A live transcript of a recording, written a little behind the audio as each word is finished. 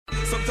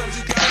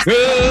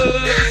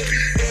Good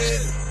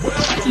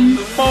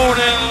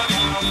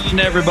morning,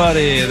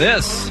 everybody.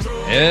 This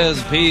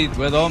is Pete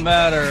with All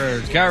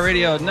Matters, Car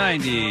Radio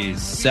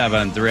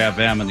 97.3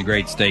 FM in the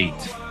great state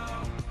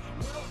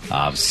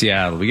of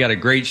Seattle. We got a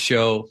great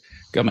show.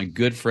 Got my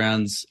good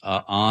friends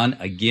on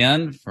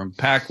again from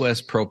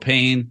PacWest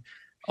Propane.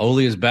 Ole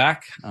is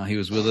back. He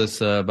was with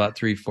us about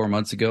 3-4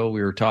 months ago.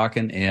 We were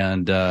talking,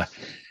 and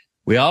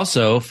we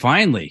also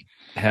finally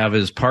have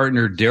his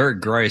partner,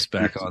 Derek Grice,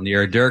 back on the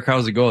air. Derek,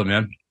 how's it going,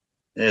 man?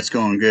 It's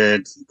going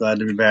good. Glad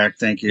to be back.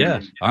 Thank you.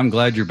 Yeah, I'm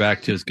glad you're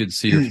back, too. It's good to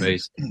see your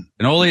face.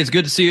 And Ole, it's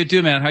good to see you,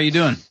 too, man. How you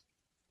doing?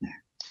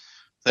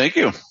 Thank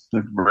you.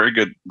 Very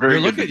good.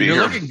 Very good to be here.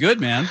 You're looking good,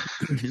 man.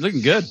 You're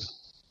looking good.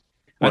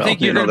 Well, I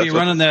think you're going to be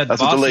running that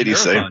That's Boston what the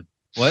ladies Marathon.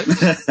 say. What?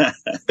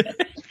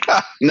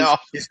 No,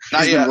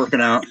 not yet. Working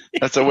out.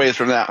 That's a ways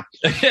from that.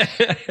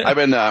 I've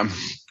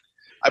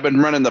been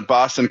running the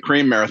Boston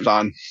Cream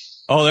Marathon.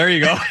 Oh, there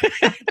you go.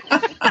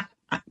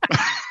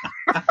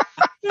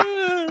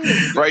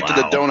 Right to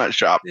the donut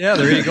shop. Yeah,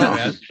 there you go,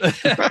 man.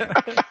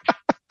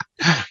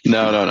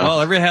 No.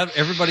 Well,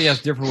 everybody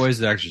has different ways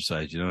to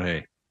exercise. You know,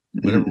 hey,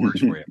 whatever works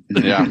for you.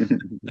 Yeah.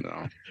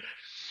 No.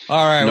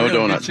 All right. No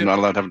donuts. I'm not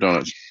allowed to have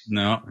donuts.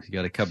 No, you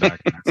got to cut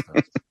back on that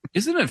stuff.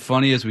 Isn't it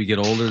funny as we get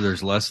older,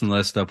 there's less and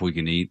less stuff we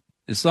can eat?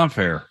 It's not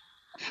fair.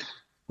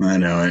 I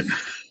know it.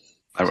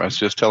 I was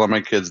just telling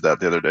my kids that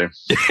the other day.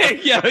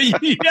 Yeah,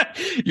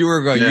 you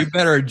were going, you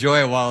better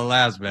enjoy it while it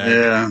lasts, man.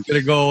 Yeah. It's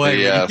going to go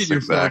away. Yes,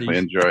 exactly. 40s.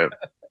 Enjoy it.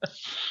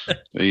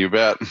 You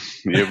bet.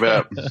 You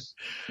bet.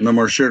 No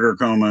more sugar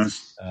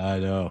comas. I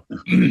know.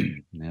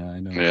 Yeah, I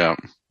know. Yeah.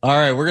 All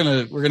right, we're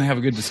gonna have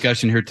a good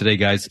discussion here today,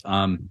 guys.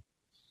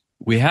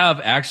 We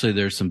have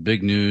there's some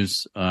big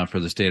news for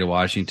the state of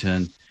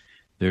Washington.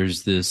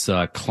 There's this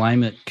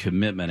Climate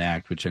Commitment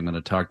Act, which I'm going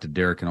to talk to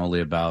Derek and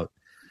Ole about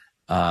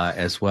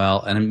as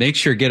well. And make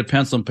sure get a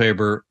pencil and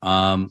paper.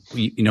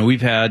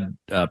 We've had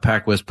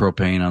PacWest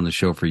Propane on the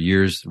show for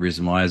years. The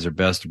reason why is their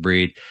best of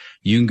breed.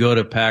 You can go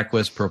to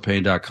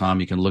PacWestPropane.com.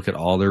 You can look at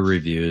all their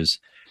reviews.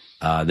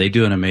 They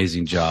do an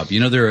amazing job.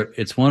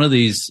 It's one of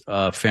these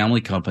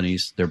family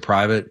companies. They're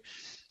private.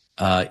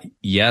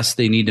 Yes,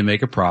 they need to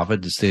make a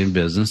profit to stay in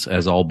business,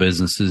 as all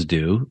businesses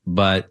do,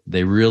 but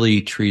they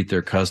really treat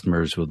their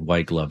customers with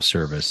white glove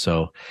service.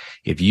 So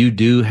if you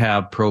do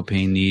have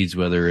propane needs,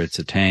 whether it's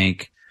a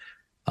tank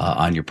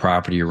on your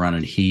property, you're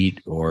running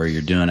heat, or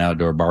you're doing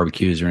outdoor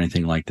barbecues or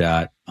anything like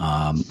that,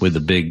 with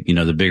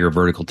the bigger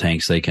vertical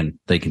tanks, they can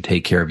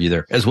take care of you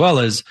there, as well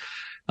as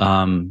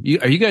are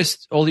you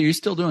guys, Ole, are you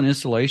still doing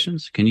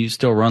installations? Can you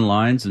still run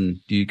lines, and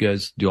do you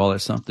guys do all that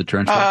stuff, the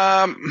trench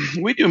work?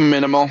 We do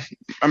minimal.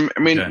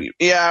 Okay.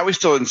 Yeah, we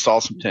still install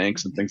some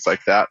tanks and things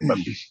like that, but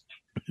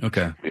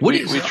okay.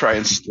 We try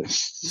and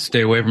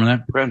stay away from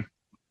that?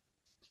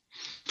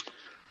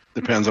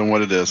 Depends on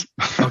what it is.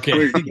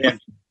 Okay.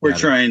 We're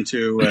trying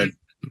to,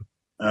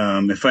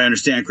 if I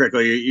understand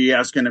correctly, you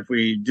asking if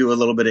we do a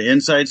little bit of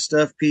inside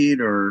stuff, Pete,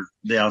 or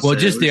the outside? Well,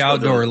 just the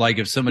outdoor, like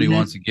if somebody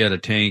wants to get a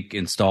tank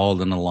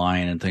installed in a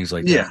line and things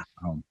like that.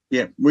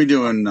 Yeah, we're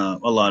doing a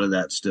lot of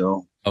that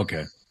still.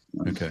 Okay.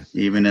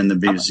 Even in the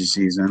busy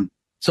season.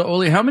 So,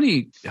 Ole, how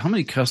many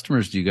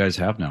customers do you guys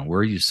have now?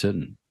 Where are you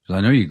sitting? Because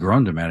I know you've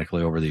grown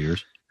dramatically over the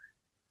years.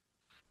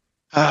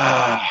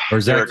 Or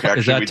is that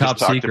top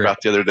secret?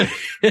 About the other day.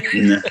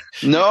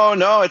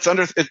 No, it's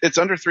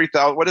under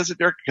 3,000. What is it,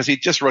 Derek? Because he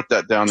just wrote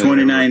that down.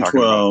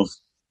 2912.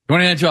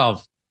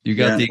 2912. You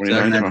got the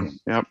exact number.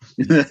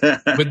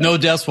 Yep. With no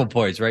decimal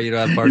points, right? You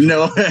don't have partial.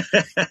 No.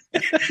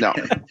 No.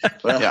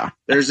 Well, yeah.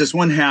 There's this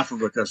one half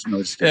of a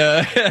customer.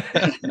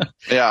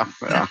 Yeah.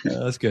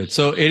 That's good.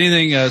 So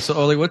anything?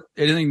 Ole,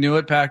 anything new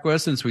at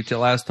PacWest since we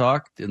last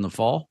talked in the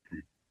fall?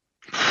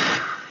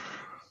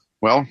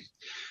 Well,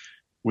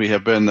 we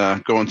have been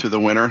going through the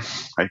winter.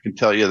 I can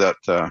tell you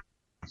that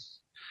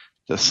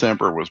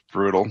December was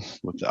brutal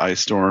with the ice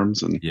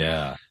storms and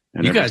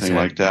everything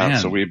like that. Man.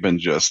 So we've been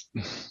just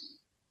a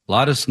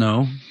lot of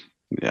snow.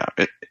 Yeah.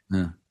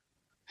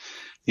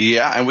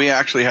 Yeah, and we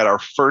actually had our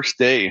first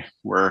day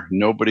where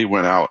nobody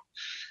went out.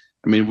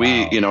 I mean,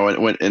 we, in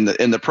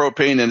the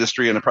propane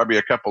industry and probably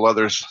a couple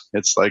others,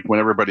 it's like when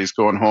everybody's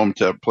going home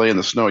to play in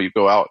the snow, you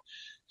go out,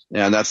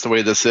 and that's the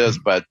way this is.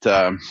 But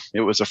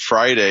it was a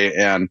Friday,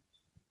 and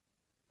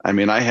I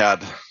mean, I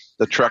had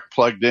the truck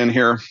plugged in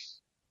here,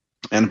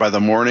 and by the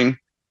morning,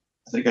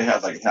 I think I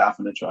had like half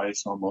an inch of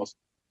ice almost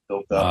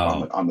built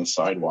up on the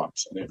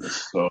sidewalks, and it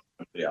was so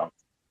out.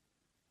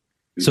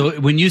 So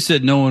when you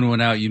said no one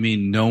went out, you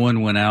mean no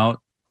one went out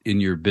in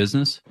your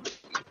business,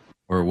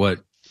 or what?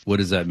 What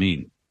does that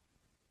mean?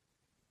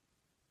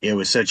 It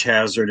was such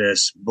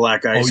hazardous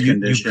black ice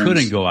conditions. You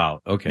couldn't go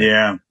out. Okay.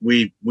 Yeah,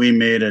 we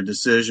made a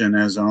decision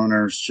as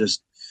owners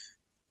just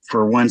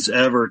for once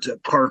ever to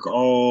park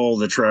all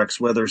the trucks,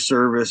 whether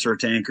service or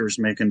tankers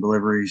making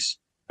deliveries.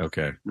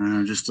 Okay.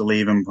 Just to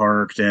leave them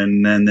parked.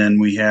 And then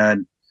we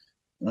had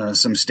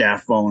some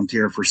staff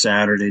volunteer for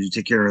Saturday to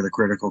take care of the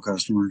critical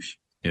customers.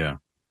 Yeah.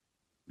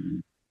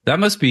 That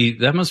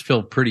must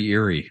feel pretty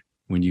eerie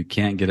when you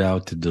can't get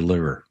out to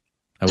deliver.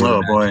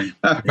 Oh boy.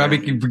 Probably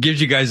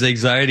gives you guys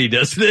anxiety,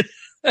 doesn't it?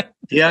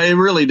 Yeah, it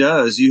really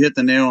does. You hit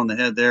the nail on the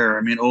head there.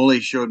 I mean, Ole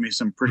showed me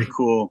some pretty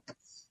cool.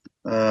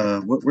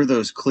 What were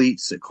those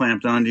cleats that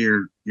clamped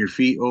onto your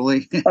feet,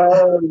 Ole?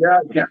 Oh yeah,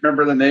 I can't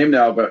remember the name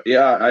now, but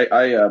yeah,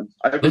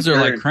 those are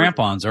like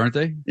crampons, aren't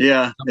they?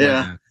 Yeah,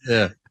 yeah,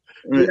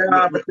 but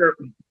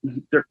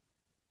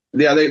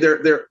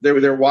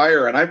they're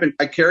wire, and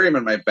I carry them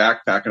in my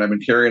backpack, and I've been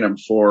carrying them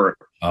for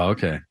I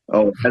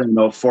don't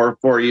know,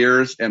 4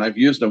 years, and I've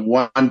used them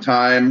one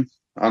time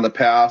on the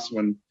pass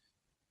when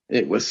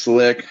it was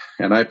slick,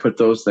 and I put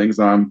those things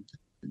on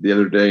the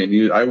other day,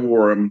 and I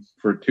wore them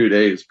for 2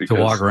 days because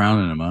to walk around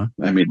in them, huh?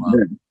 I mean,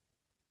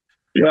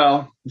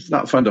 well, it's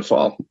not fun to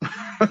fall.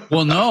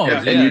 Well, no,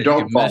 and you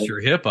don't mess your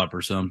hip up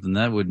or something.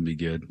 That wouldn't be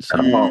good. So.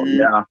 Oh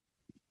yeah,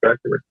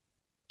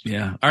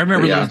 yeah. I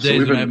remember those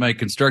days when I had my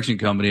construction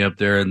company up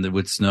there, and it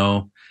would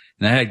snow,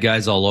 and I had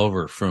guys all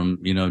over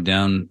from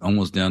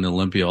almost down to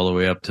Olympia all the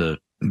way up to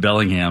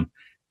Bellingham.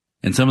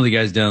 And some of the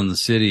guys down in the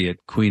city at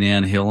Queen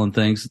Anne Hill and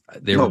things,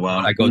 they were,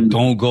 I go,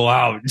 don't go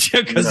out.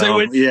 Because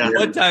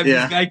one time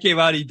this guy came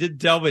out, he didn't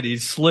tell me, and he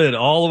slid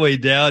all the way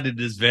down in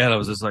his van. I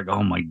was just like,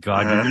 oh my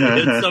God, you're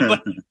going to hit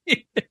somebody.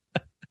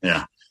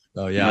 Yeah.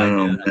 Oh, yeah.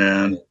 Oh,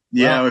 man.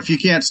 Yeah, if you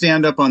can't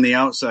stand up on the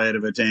outside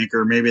of a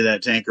tanker, maybe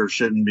that tanker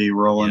shouldn't be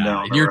rolling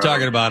down. You're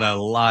talking about a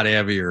lot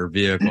heavier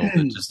vehicle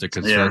than just a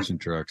construction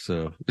truck.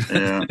 So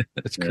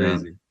that's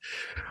crazy.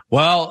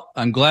 Well,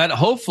 I'm glad.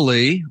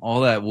 Hopefully,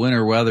 all that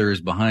winter weather is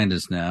behind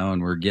us now,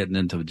 and we're getting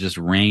into just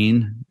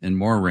rain and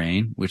more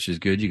rain, which is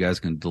good. You guys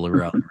can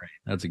deliver out the rain.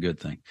 That's a good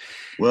thing.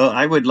 Well,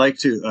 I would like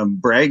to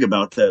brag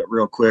about that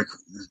real quick.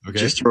 Okay.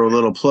 Just throw a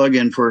little plug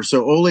in for.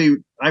 So, Ole,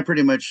 I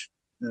pretty much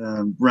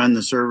run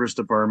the service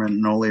department,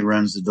 and Ole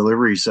runs the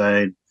delivery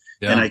side.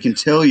 Yeah. And I can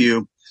tell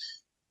you,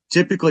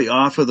 typically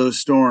off of those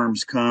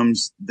storms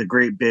comes the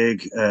great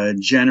big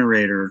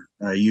generator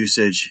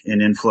usage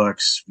and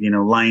influx,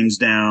 lines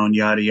down,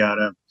 yada,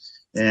 yada.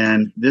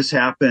 And this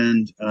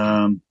happened.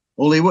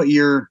 Ole, what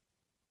year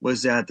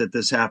was that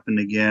this happened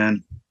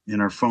again?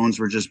 And our phones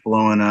were just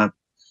blowing up.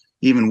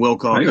 Even will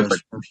call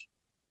customers. Like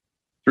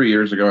 3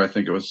 years ago, I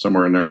think it was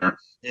somewhere in there.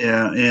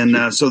 Yeah.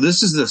 And so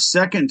this is the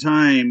second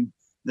time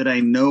that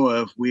I know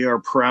of. We are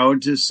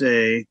proud to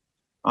say,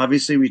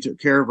 obviously, we took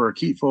care of our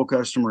keep full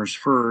customers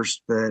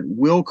first, but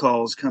will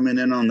calls coming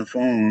in on the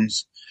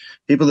phones,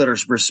 people that are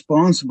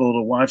responsible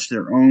to watch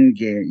their own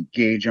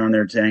gauge on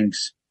their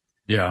tanks.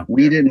 Yeah.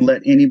 We didn't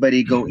let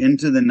anybody go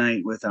into the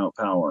night without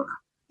power.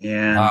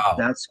 And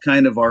that's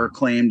kind of our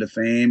claim to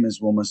fame, is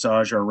we'll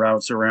massage our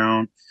routes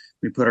around.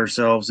 We put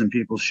ourselves in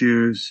people's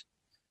shoes.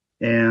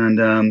 And,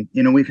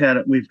 we've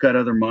got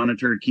other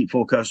monitored keep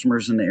full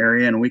customers in the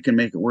area, and we can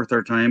make it worth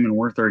our time and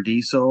worth our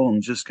diesel,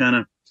 and just kind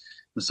of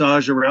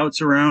massage the routes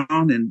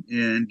around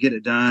and get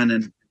it done.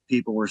 And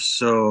people were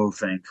so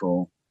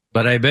thankful.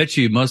 But I bet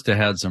you must have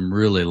had some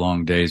really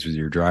long days with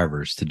your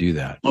drivers to do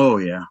that. Oh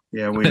yeah.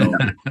 Yeah. We don't.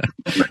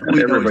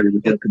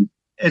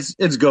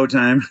 It's go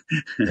time.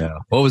 Yeah.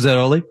 What was that,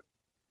 Ole?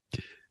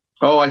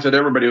 Oh, I said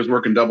everybody was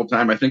working double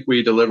time. I think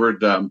we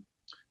delivered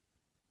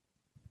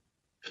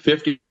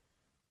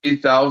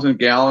 50,000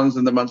 gallons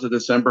in the month of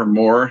December,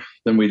 more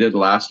than we did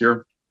last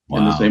year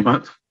in the same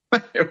month.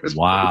 It was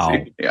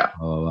crazy. Yeah.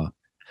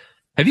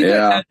 Have you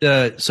guys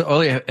had, so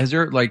Ole, has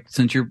there,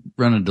 since you're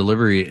running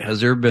delivery,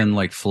 has there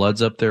been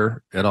floods up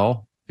there at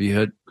all? Have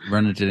you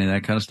run into any of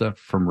that kind of stuff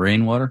from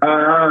rainwater?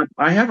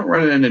 I haven't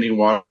run into any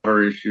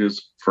water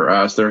issues for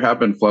us. There have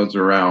been floods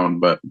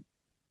around, but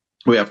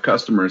we have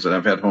customers that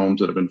have had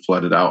homes that have been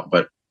flooded out,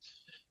 but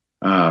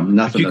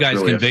nothing. You guys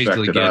really can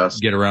basically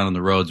get around on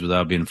the roads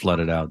without being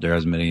flooded out. There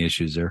hasn't been any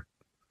issues there.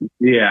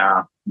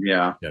 Yeah.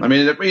 I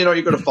mean,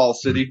 you go to Fall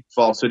City.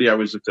 I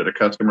was just at a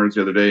customer's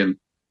the other day, and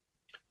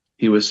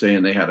he was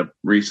saying they had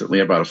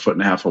recently about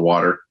 1.5 feet of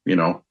water,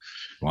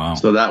 Wow.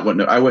 So I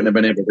wouldn't have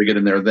been able to get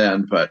in there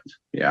then, but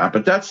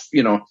that's,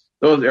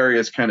 those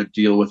areas kind of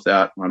deal with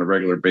that on a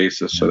regular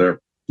basis. Yeah. So they're,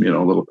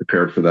 a little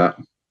prepared for that.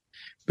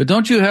 But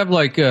don't you have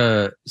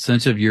a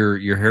sense of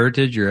your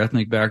heritage, your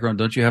ethnic background?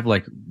 Don't you have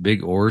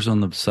big oars on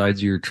the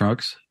sides of your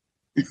trucks?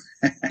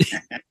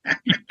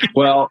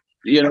 Well,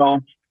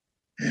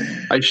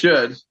 I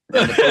should.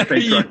 And the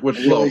propane truck would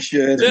float.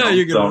 Yeah,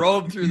 you can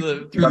roam through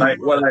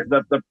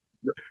the.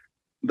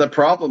 The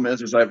problem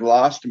is I've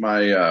lost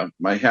my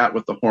my hat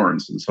with the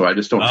horns, and so I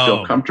just don't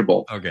feel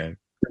comfortable. Okay.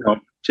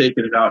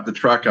 Taking it out the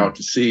truck out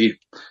to sea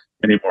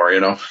anymore.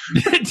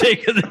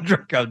 Taking the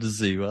truck out to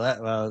sea.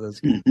 Well, that's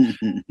cool.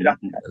 Yeah,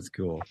 that's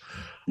cool.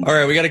 All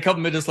right, we got a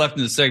couple minutes left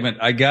in the segment.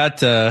 I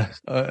got.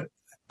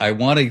 I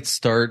want to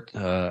start,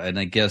 and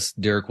I guess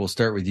Derek, we'll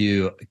start with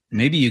you.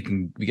 Maybe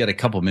we got a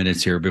couple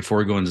minutes here before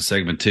we go into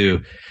segment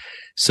 2.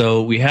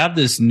 So we have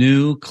this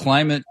new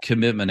Climate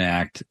Commitment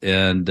Act,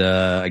 and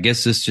I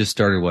guess this just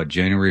started,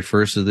 January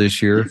 1st of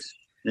this year?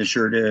 It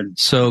sure did.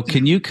 So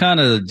can you kind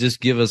of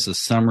just give us a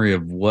summary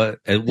of what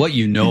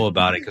you know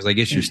about it? Because I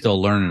guess you're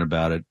still learning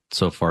about it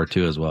so far,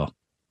 too, as well.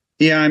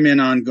 Yeah, I'm in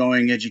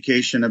ongoing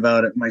education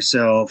about it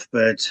myself,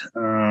 but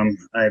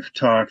I've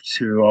talked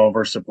to all of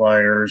our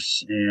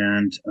suppliers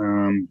and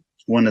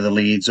one of the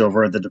leads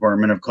over at the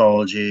Department of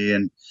Ecology,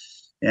 and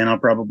I'll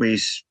probably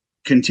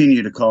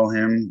continue to call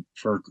him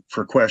for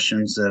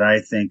questions that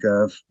I think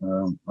of,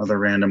 other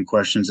random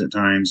questions at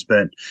times.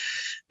 But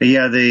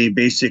yeah, they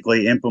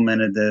basically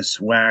implemented this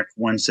WAC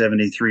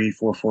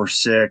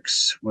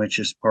 173446, which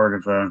is part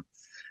of a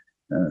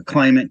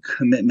Climate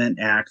Commitment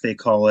Act, they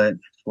call it,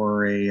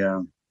 for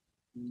a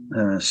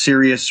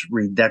serious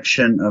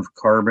reduction of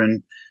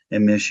carbon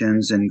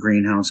emissions and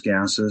greenhouse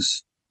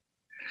gases.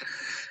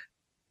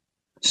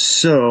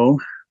 So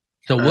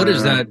what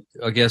is that?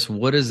 I guess,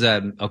 what is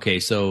that? Okay,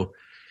 so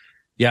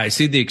yeah, I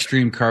see the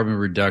extreme carbon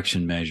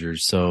reduction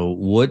measures. So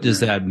what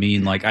does that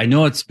mean? Like, I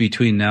know it's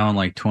between now and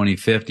like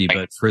 2050,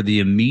 but for the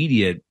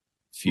immediate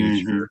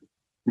future,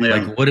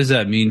 like, what does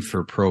that mean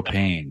for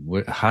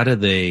propane? How do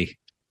they?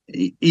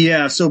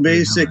 Yeah, so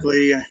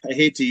basically, I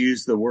hate to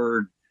use the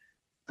word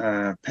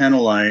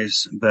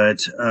penalize,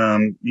 but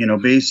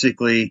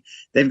basically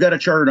they've got a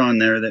chart on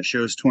there that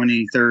shows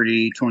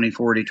 2030,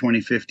 2040,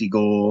 2050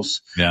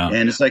 goals. Yeah.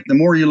 And it's like the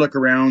more you look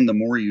around, the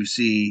more you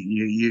see.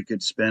 You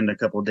could spend a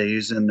couple of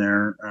days in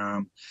there.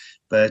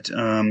 But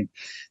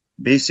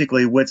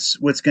basically what's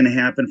going to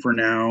happen for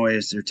now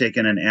is they're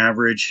taking an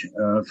average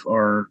of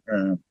our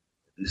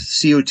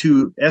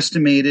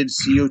estimated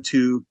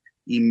CO2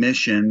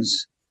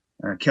 emissions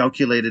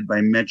calculated by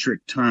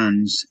metric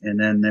tons, and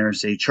then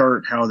there's a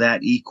chart how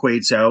that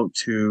equates out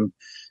to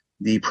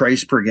the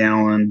price per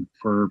gallon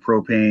for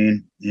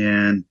propane,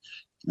 and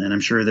I'm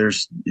sure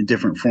there's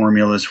different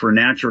formulas for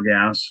natural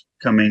gas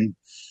coming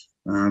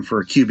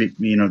for cubic.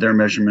 Their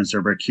measurements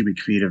are by cubic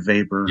feet of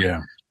vapor.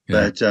 Yeah.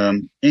 But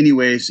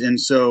anyways, and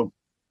so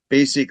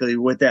basically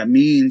what that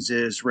means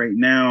is right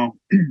now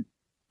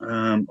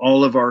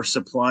all of our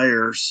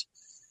suppliers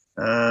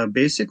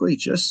basically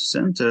just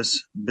sent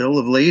us bill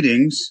of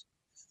ladings.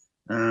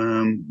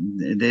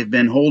 They've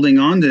been holding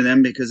on to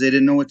them because they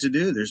didn't know what to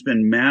do. There's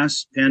been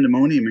mass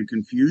pandemonium and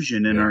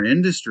confusion in our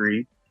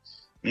industry.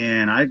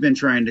 And I've been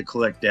trying to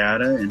collect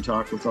data and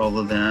talk with all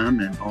of them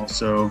and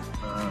also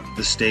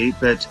the state.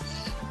 But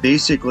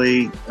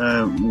basically,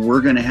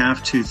 we're going to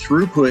have to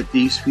throughput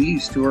these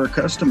fees to our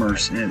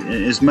customers. And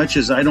as much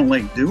as I don't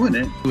like doing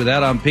it. With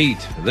that, I'm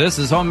Pete. This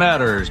is Home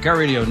Matters, Car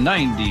Radio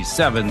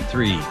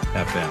 97.3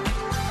 FM.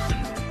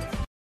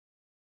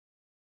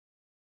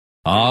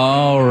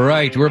 All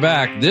right, we're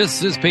back.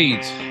 This is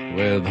Pete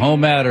with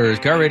Home Matters,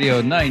 Car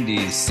Radio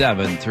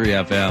 97.3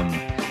 FM.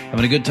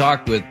 Having a good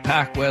talk with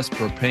PacWest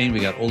Propane. We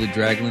got Ole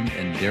Dragland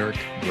and Derek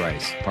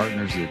Grice,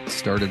 partners that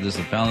started this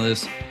and founded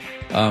this.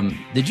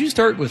 Did you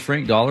start with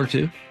Frank Dollar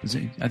too?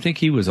 I think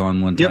he was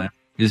on one time. Yep.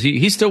 Is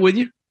he's still with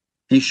you?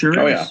 He sure is.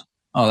 Oh, yeah.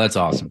 Oh, that's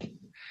awesome.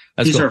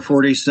 He's our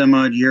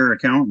 40-some-odd year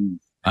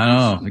accountant. I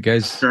know. The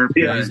guy's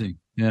amazing.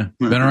 Yeah.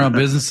 Been around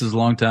businesses a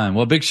long time.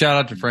 Well, big shout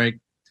out to Frank.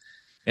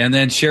 And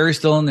then Sherry's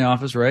still in the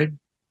office, right,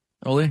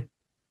 Ole?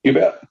 You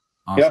bet.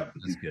 Awesome. Yep.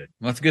 That's good.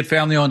 Well, that's a good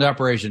family-owned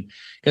operation.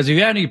 Because if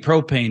you have any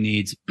propane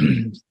needs,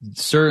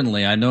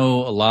 certainly, I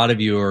know a lot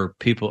of you are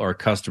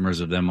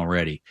customers of them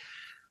already.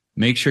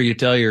 Make sure you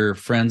tell your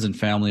friends and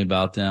family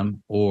about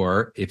them.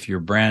 Or if you're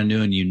brand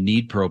new and you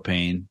need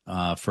propane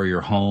for your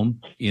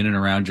home, in and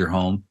around your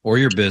home or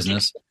your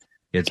business,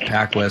 it's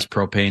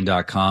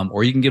PacWestPropane.com.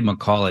 Or you can give them a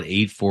call at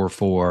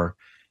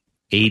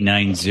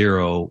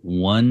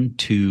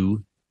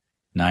 844-890-1291.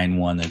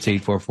 That's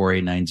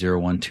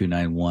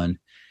 844-890-1291.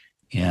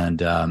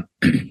 And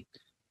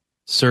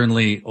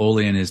certainly Ole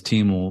and his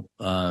team will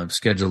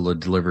schedule a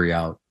delivery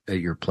out at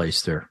your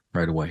place there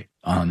right away.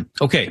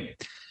 Okay.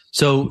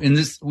 So in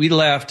this, we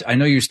left, I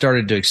know you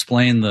started to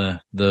explain the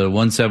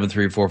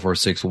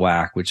 173446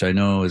 WAC, which I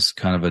know is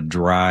kind of a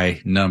dry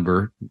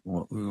number.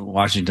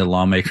 Washington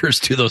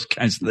lawmakers do those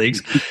kinds of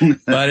things,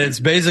 but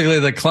it's basically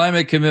the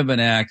Climate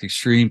Commitment Act,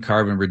 extreme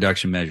carbon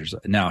reduction measures.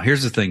 Now,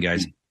 here's the thing,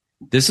 guys.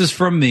 This is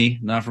from me,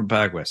 not from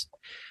PacWest.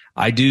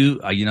 I do,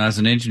 as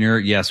an engineer,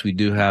 yes, we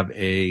do have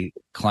a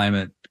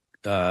climate,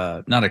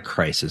 not a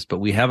crisis, but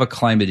we have a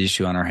climate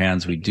issue on our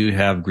hands. We do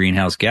have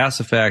greenhouse gas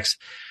effects.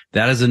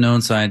 That is a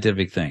known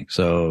scientific thing.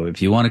 So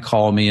if you want to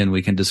call me and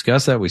we can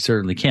discuss that, we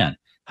certainly can.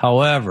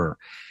 However,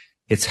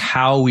 it's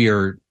how we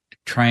are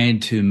trying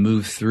to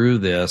move through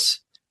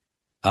this,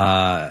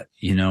 and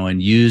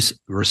use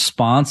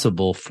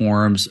responsible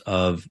forms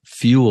of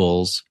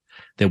fuels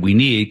that we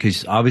need,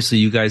 because obviously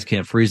you guys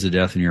can't freeze to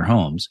death in your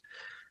homes.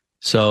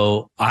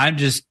 So I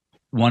just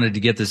wanted to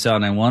get this out,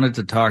 and I wanted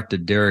to talk to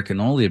Derek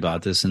and Ole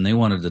about this, and they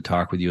wanted to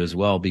talk with you as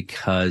well,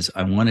 because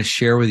I want to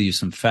share with you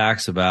some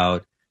facts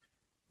about,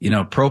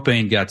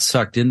 propane got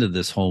sucked into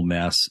this whole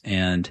mess.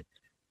 And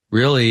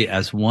really,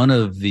 as one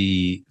of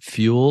the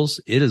fuels,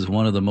 it is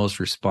one of the most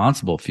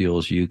responsible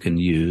fuels you can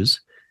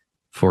use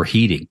for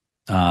heating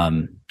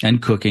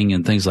and cooking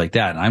and things like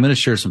that. And I'm going to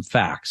share some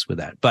facts with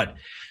that. But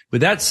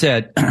with that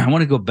said, I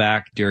want to go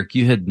back, Derek.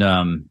 You had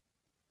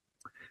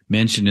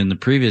mentioned in the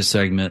previous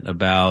segment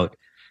about,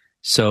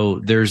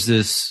 so there's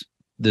this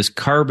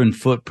carbon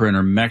footprint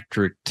or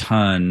metric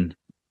ton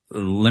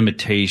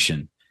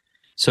limitation.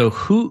 So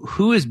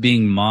who is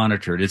being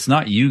monitored? It's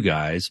not you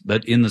guys,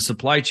 but in the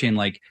supply chain,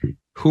 like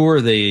who are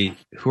they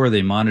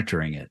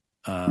monitoring it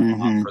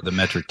for the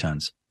metric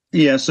tons?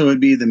 Yeah, so it'd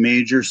be the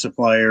major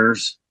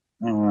suppliers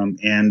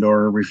and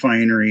or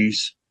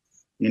refineries.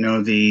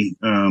 They're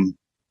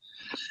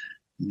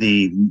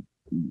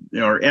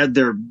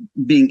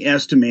being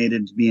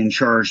estimated to be in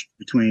charge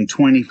between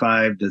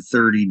 $25 to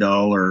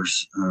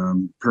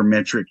 $30 per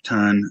metric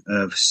ton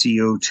of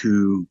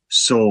CO2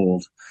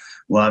 sold.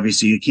 Well,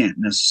 obviously you can't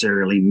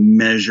necessarily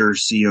measure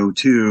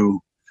CO2,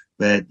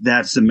 but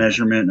that's the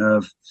measurement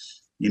of,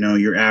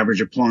 your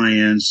average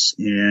appliance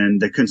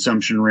and the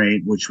consumption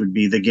rate, which would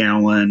be the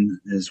gallon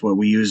is what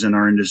we use in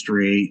our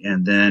industry.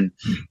 And then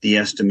the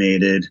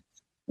estimated,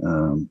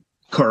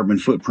 carbon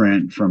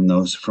footprint from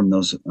those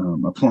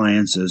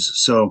appliances.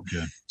 So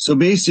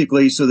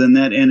basically, then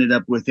that ended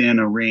up within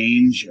a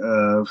range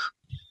of,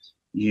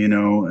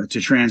 to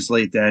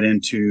translate that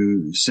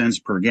into cents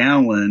per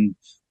gallon,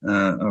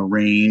 a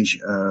range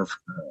of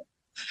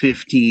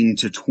 15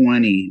 to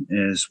 20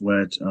 is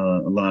what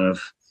a lot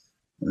of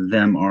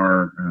them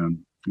are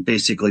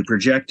basically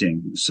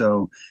projecting.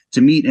 So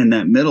to meet in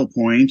that middle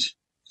point,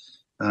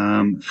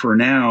 for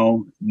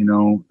now,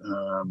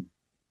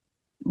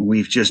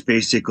 we've just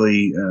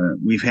basically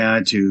we've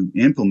had to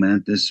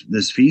implement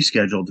this fee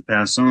schedule to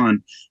pass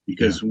on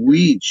because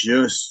we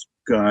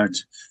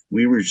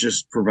were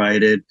just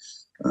provided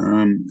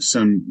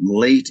some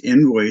late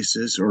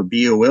invoices or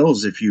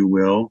BOLs, if you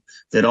will,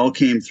 that all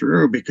came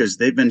through because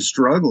they've been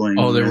struggling.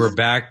 Oh, they were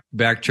back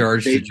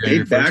charged to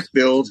January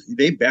 1st?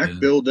 They back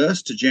billed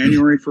us to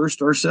January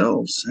 1st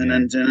ourselves.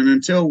 And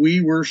until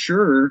we were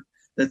sure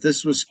that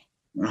this was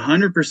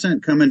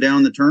 100% coming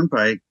down the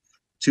turnpike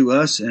to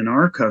us and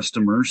our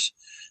customers,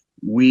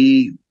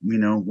 we're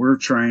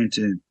trying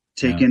to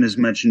take in as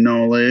much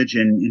knowledge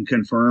and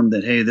confirm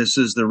that, hey, this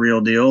is the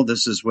real deal.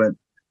 This is what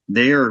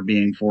they are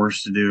being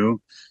forced to do.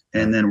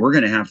 And then we're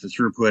going to have to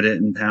throughput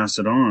it and pass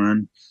it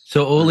on.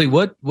 So Oli,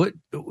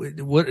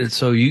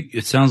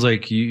 it sounds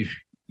like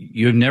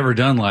you've never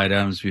done line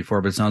items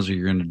before, but it sounds like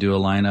you're going to do a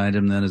line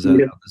item then. Is that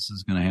how this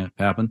is going to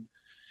happen?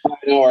 I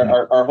know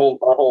our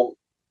whole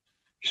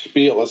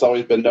spiel has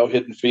always been no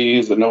hidden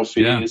fees and no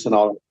fees and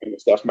all that kind of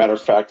stuff. Matter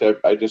of fact,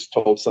 I just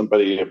told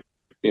somebody,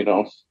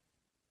 I'm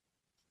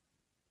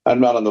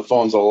not on the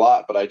phones a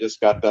lot, but I just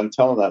got done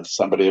telling that to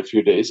somebody a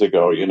few days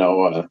ago, we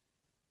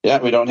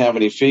don't have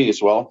any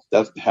fees. Well,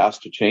 that has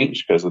to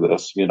change because of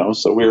this,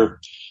 so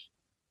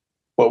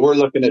what we're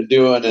looking at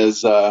doing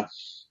is, at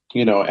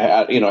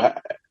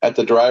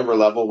the driver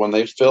level, when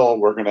they fill,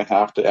 we're going to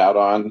have to add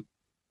on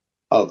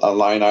a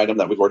line item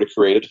that we've already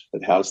created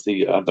that has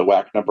the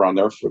WAC number on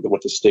there for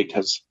what the state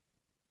has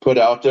put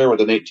out there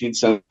with an 18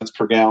 cents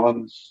per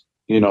gallon,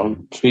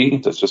 fee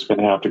that's just going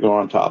to have to go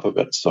on top of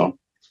it. So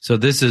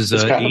this is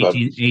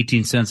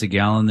 18 cents a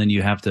gallon. Then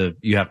you have to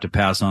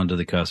pass on to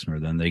the customer.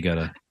 Then they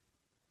gotta.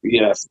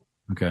 Yes.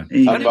 Okay.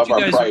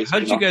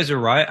 How'd you guys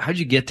arrive? How'd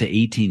you get to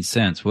 18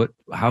 cents? What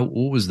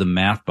was the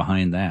math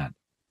behind that?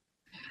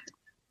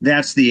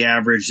 That's the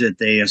average that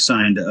they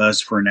assign to us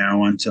for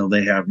now until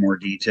they have more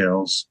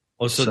details.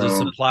 Oh, so the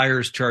supplier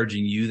is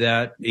charging you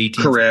that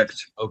 18?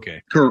 Correct.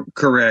 Okay.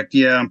 Correct.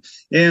 Yeah.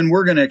 And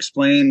we're going to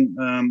explain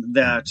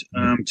that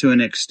to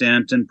an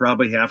extent and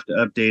probably have to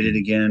update it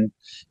again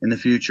in the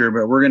future.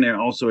 But we're going to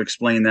also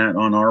explain that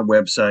on our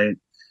website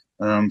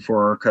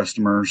for our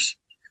customers.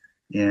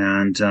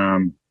 And,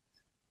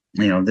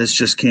 this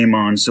just came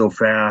on so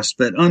fast.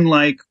 But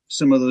unlike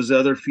some of those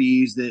other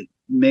fees that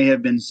may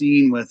have been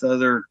seen with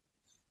other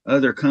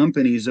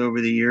companies over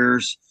the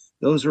years,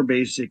 those were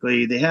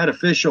basically, they had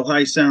official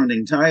high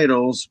sounding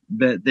titles,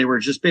 but they were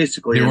just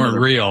basically, they weren't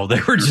real.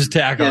 They were just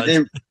tag-ons.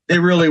 Yeah, they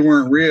really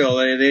weren't real.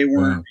 They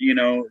weren't,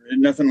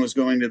 nothing was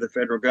going to the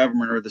federal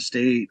government or the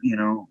state,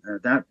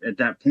 at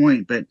that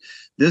point. But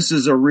this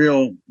is a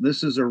real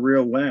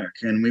WAC.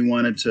 And we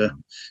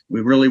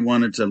really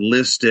wanted to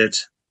list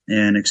it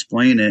and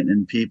explain it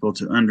and people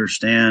to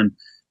understand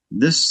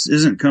this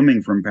isn't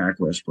coming from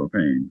PacWest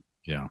Propane.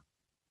 Yeah.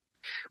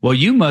 Well,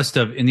 you must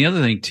have, and the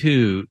other thing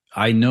too,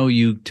 I know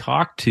you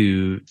talked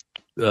to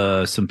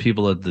some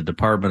people at the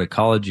Department of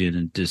Ecology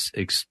and just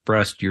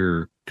expressed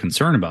your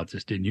concern about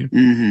this, didn't you?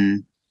 Mm-hmm.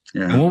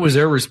 Yeah. And what was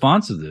their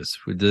response to this?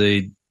 Did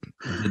they?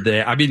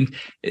 I mean,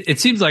 it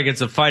seems like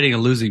it's fighting a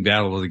losing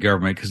battle with the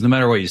government because no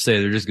matter what you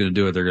say, they're just going to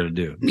do what they're going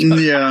to do.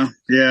 Yeah.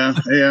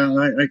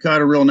 I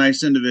caught a real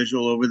nice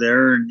individual over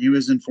there, and he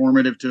was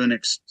informative to an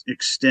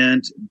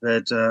extent.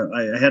 But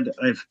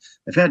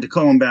I've had to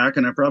call him back,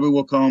 and I probably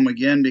will call him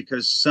again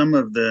because some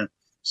of the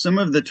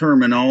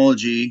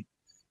terminology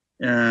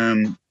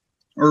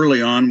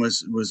early on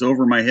was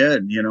over my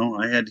head.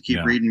 I had to keep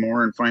reading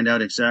more and find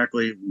out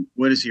exactly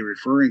what is he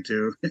referring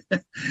to.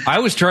 I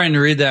was trying to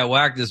read that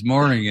WAC this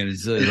morning, and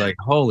it's like,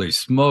 holy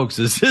smokes,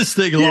 is this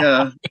thing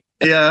long?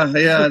 Yeah.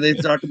 They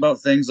talk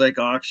about things like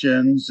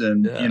auctions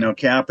and,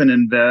 cap and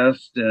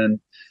invest. And,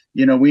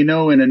 we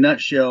know in a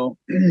nutshell,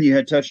 you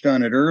had touched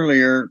on it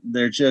earlier,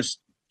 they're just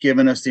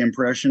giving us the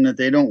impression that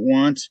they don't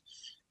want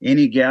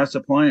any gas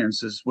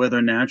appliances,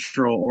 whether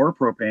natural or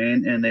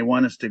propane, and they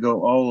want us to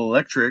go all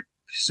electric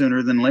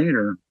sooner than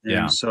later.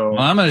 And so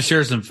I'm going to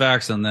share some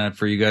facts on that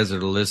for you guys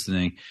that are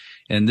listening.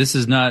 And this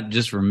is not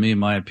just from me,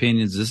 my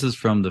opinions. This is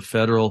from the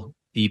federal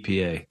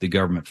EPA, the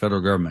government,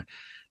 federal government,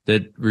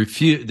 that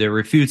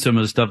refute some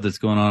of the stuff that's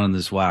going on in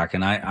this whack.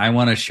 And I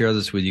want to share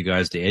this with you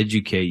guys to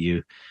educate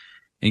you.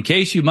 In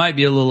case you might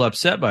be a little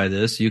upset by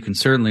this, you can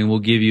certainly, we'll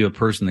give you a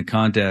person to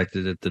contact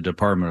at the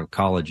Department of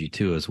Ecology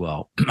too as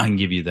well. I can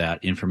give you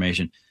that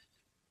information.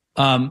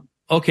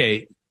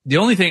 Okay. The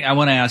only thing I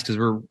want to ask is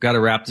we've got to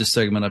wrap this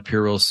segment up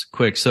here real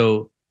quick.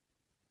 So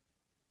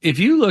if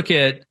you look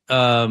at,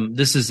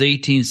 this is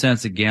 18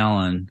 cents a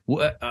gallon,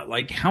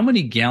 like how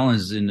many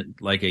gallons in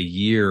like a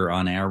year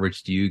on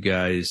average do you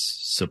guys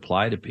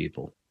supply to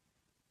people?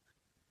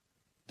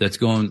 That's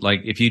going,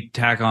 like, if you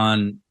tack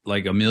on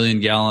like 1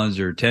 million gallons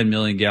or 10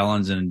 million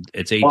gallons and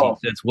it's 18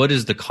 cents,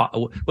 what's the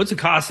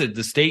cost that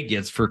the state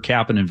gets for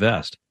cap and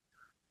invest?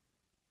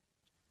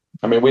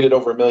 I mean, we did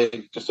over 1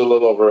 million, just a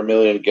little over 1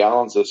 million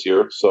gallons this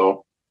year.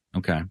 So,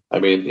 okay. I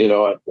mean,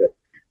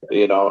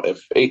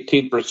 if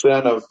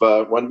 18%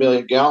 of 1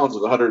 million gallons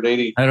is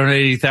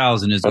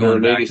 180,000 is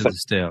going back to the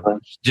state.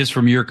 Just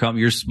from your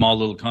your small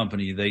little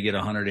company, they get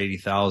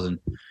 180,000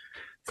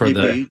 for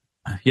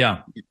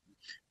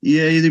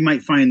Yeah, you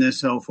might find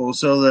this helpful.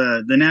 So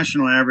the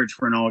national average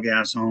for an all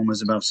gas home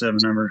is about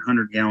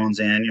 700 gallons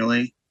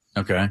annually.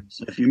 Okay.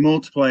 So if you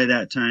multiply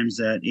that times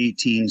that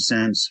 18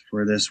 cents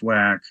for this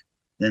whack,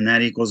 then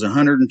that equals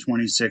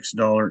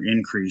 $126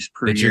 increase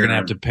per year. That you're going to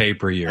have to pay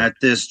per year. At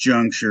this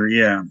juncture,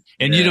 yeah.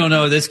 And you don't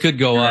know, this could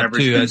go up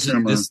too.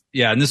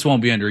 And this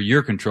won't be under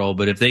your control,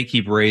 but if they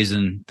keep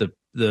raising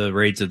the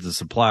rates of the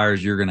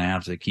suppliers, you're going to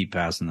have to keep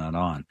passing that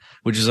on,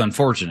 which is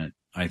unfortunate,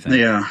 I think.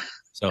 Yeah.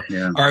 So,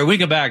 All right, we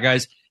come back,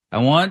 guys. I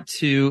want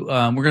to,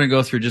 we're going to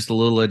go through just a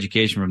little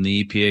education from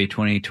the EPA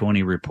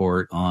 2020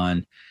 report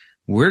on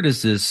where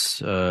does this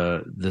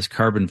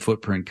carbon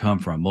footprint come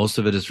from? Most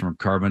of it is from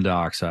carbon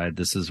dioxide.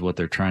 This is what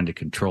they're trying to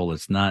control.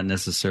 It's not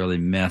necessarily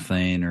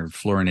methane or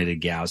fluorinated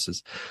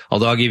gases,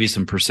 although I'll give you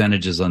some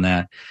percentages on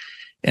that.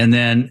 And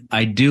then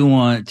I do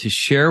want to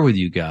share with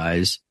you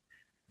guys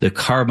the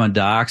carbon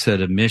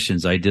dioxide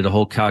emissions. I did a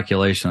whole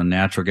calculation on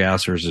natural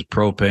gas versus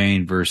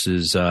propane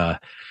versus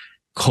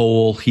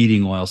coal,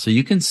 heating oil. So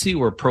you can see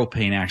where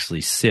propane actually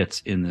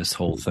sits in this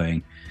whole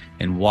thing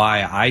and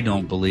why I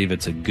don't believe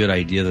it's a good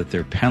idea that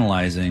they're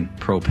penalizing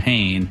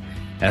propane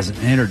as an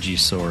energy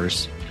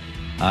source.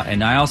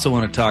 And I also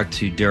want to talk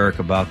to Derek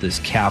about this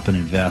cap and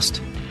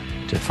invest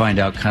to find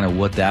out kind of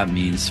what that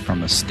means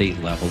from a state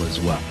level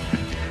as well.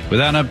 With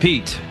that, I'm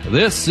Pete.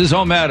 This is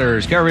Home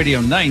Matters, Car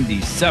Radio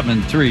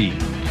 97.3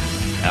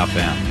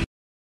 FM.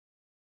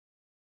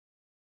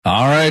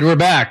 All right, we're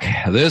back.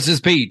 This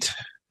is Pete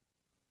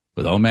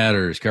with Home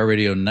Matters, Car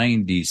Radio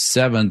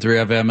 97.3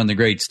 FM in the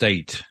great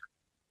state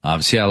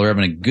of Seattle. We're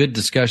having a good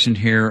discussion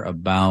here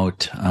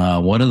about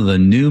one of the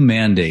new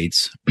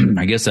mandates.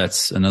 I guess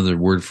that's another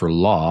word for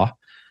law.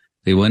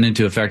 They went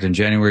into effect on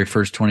January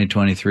 1st,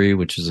 2023,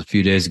 which is a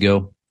few days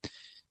ago.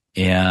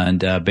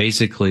 And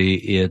basically,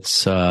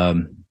 it's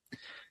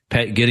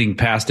getting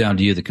passed down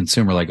to you, the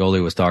consumer, like Ole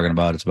was talking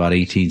about. It's about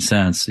 18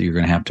 cents that you're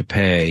going to have to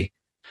pay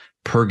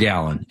per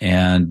gallon.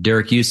 And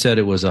Derek, you said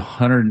it was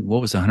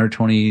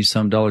 120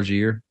 some dollars a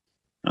year?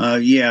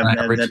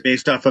 That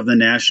based off of the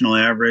national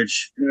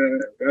average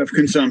of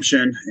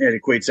consumption,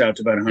 it equates out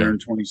to about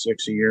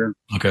 126 a year.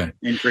 Okay.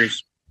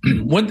 Increase.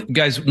 One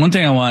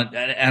thing I want,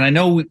 and I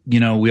know,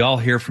 we all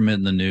hear from it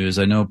in the news.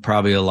 I know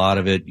probably a lot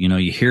of it,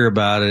 you hear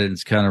about it.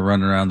 It's kind of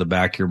running around the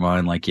back of your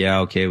mind like, yeah,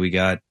 okay, we've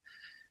got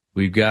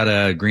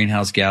a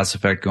greenhouse gas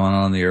effect going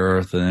on the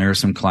earth and there's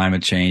some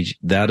climate change.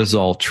 That is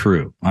all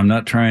true. I'm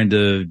not trying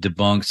to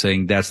debunk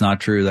saying that's not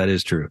true. That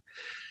is true.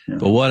 Yeah.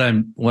 But what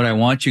I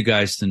want you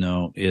guys to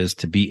know is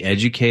to be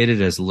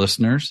educated as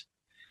listeners.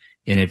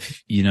 And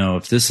if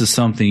this is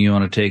something you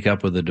want to take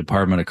up with the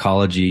Department of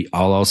Ecology,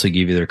 I'll also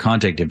give you their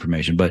contact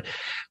information. But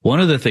one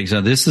of the things,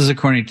 now this is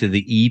according to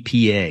the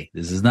EPA.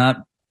 This is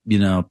not,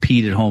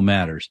 Pete at Home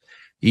Matters.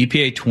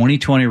 EPA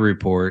 2020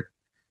 report,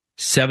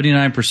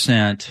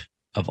 79%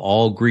 of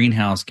all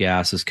greenhouse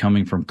gas is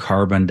coming from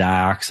carbon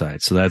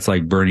dioxide. So that's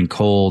like burning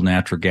coal,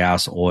 natural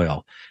gas,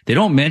 oil. They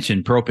don't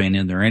mention propane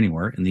in there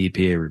anywhere in the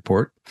EPA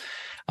report.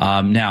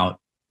 Now,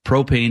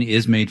 propane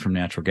is made from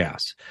natural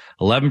gas.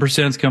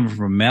 11% is coming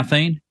from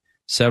methane,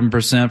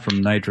 7%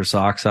 from nitrous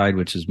oxide,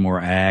 which is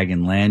more ag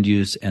and land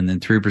use, and then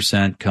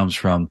 3% comes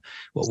from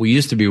what we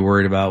used to be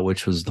worried about,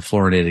 which was the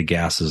fluorinated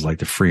gases like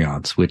the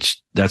freons,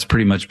 which that's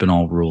pretty much been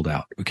all ruled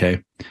out.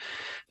 Okay.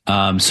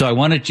 So I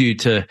wanted you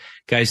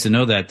guys to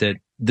know that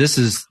this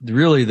is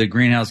really the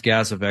greenhouse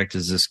gas effect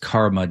is this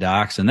carbon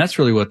dioxide. And that's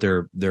really what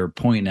they're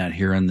pointing at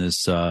here in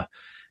this,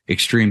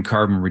 Extreme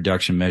Carbon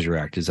Reduction Measure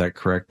Act. Is that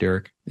correct,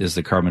 Derek? Is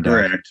the carbon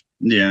dioxide? Correct.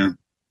 Yeah.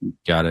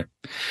 Got it.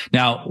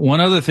 Now, one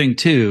other thing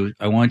too,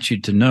 I want you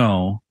to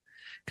know,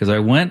 because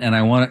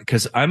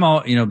I'm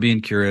all,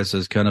 being curious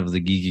as kind of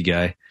the geeky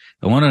guy.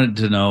 I wanted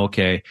to know,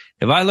 okay,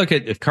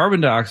 if carbon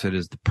dioxide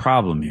is the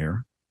problem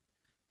here,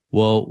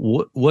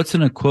 Well, what's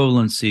an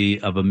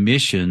equivalency of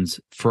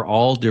emissions for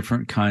all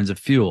different kinds of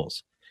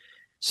fuels?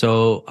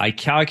 So I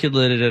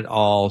calculated it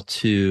all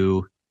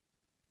to,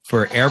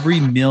 for every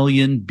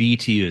million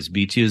BTUs,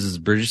 BTUs is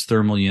British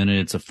thermal unit.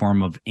 It's a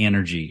form of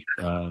energy,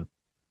 that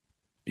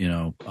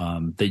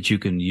you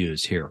can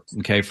use here.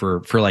 Okay.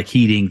 For like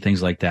heating,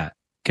 things like that.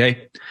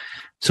 Okay.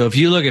 So if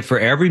you look at for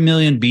every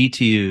million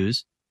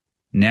BTUs,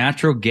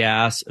 natural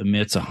gas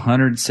emits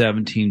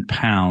 117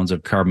 pounds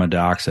of carbon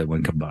dioxide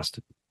when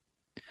combusted.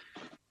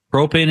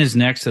 Propane is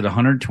next at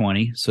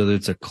 120, so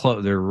that's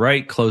they're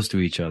right close to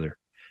each other.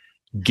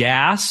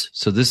 Gas,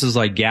 so this is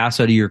like gas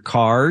out of your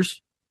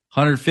cars,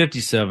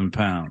 157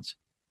 pounds.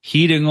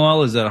 Heating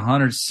oil is at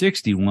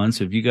 161,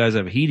 so if you guys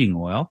have heating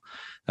oil,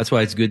 that's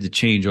why it's good to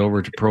change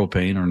over to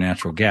propane or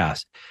natural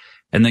gas.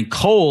 And then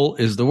coal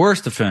is the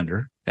worst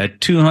offender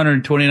at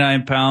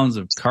 229 pounds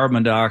of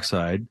carbon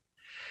dioxide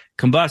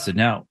combusted.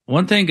 Now,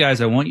 one thing,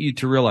 guys, I want you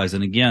to realize,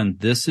 and again,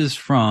 this is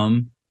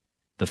from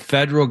the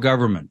federal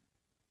government.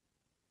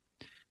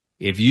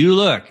 If you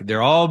look,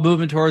 they're all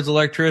moving towards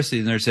electricity,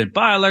 and they're saying,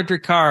 buy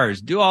electric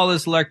cars, do all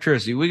this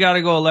electricity. We got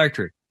to go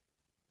electric.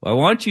 Well, I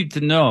want you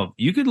to know,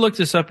 you could look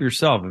this up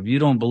yourself if you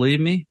don't believe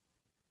me.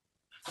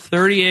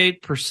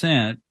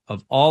 38%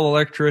 of all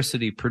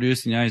electricity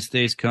produced in the United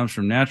States comes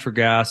from natural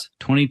gas.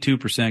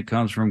 22%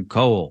 comes from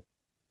coal.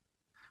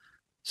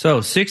 So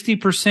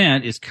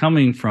 60% is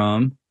coming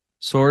from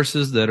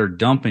sources that are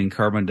dumping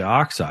carbon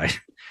dioxide,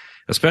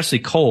 especially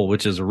coal,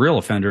 which is a real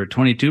offender at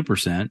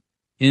 22%.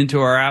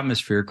 Into our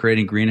atmosphere,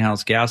 creating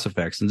greenhouse gas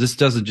effects. And this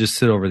doesn't just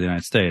sit over the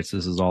United States.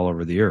 This is all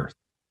over the earth.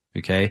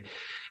 Okay.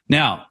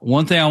 Now,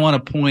 one thing I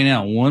want to point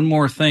out, one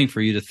more thing for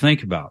you to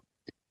think about.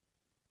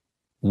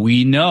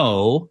 We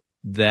know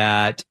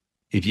that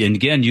and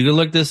again, you can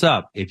look this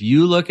up. If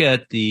you look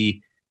at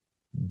the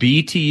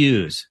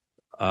BTUs,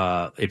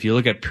 if you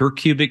look at per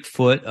cubic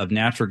foot of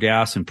natural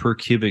gas and per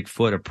cubic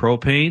foot of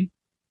propane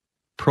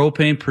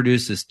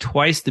produces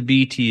twice the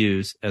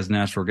BTUs as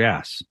natural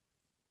gas.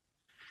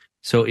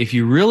 So if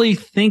you really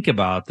think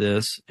about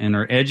this and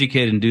are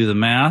educated and do the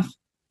math,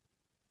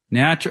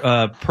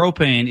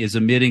 propane is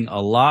emitting a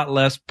lot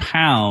less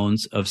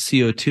pounds of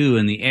CO2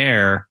 in the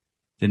air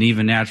than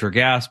even natural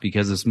gas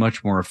because it's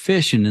much more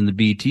efficient in the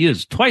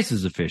BTUs, twice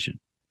as efficient.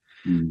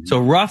 Mm-hmm. So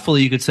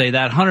roughly you could say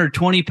that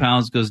 120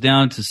 pounds goes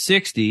down to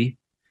 60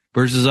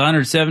 versus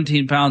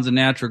 117 pounds of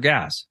natural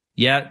gas.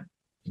 Yet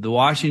the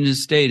Washington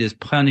state is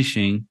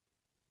punishing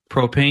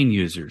propane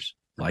users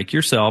like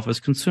yourself as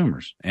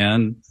consumers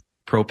and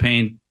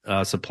propane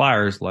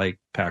suppliers like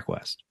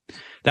PacWest.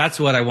 That's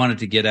what I wanted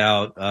to get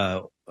out,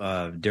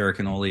 Derek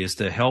and Ole, is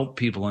to help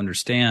people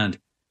understand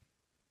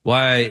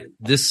why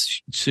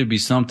this should be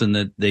something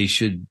that they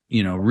should,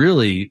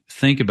 really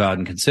think about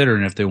and consider.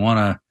 And if they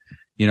want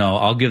to,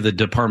 I'll give the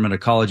Department of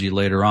Ecology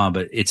later on,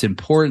 but it's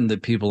important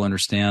that people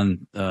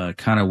understand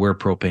kind of where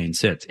propane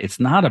sits. It's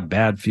not a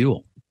bad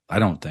fuel, I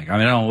don't think. I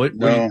mean, what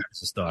are you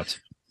guys' thoughts?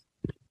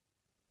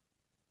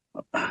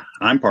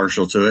 I'm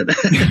partial to it.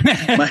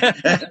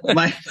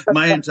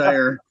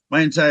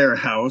 my entire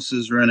house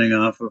is running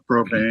off of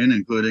propane,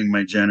 including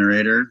my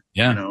generator.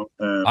 Yeah,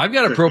 I've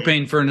got a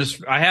propane furnace.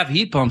 I have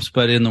heat pumps,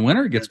 but in the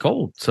winter it gets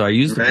cold, so I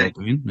use the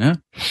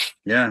propane.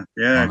 Yeah,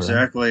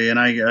 exactly. And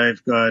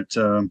I've got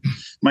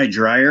my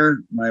dryer.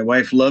 My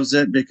wife loves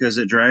it because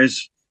it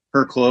dries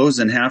her clothes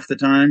in half the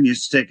time.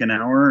 Used to take an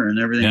hour, and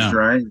everything's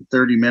dry in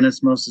 30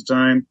 minutes most of the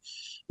time.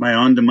 My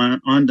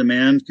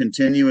on-demand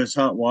continuous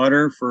hot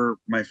water for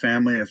my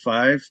family of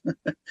 5.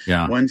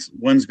 Yeah,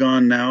 one's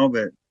gone now,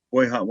 but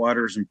boy, hot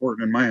water is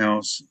important in my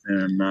house,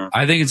 and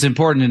I think it's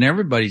important in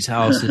everybody's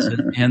houses.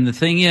 And the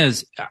thing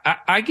is,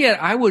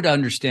 I would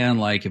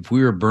understand like if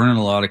we were burning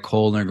a lot of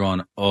coal and they're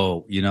going,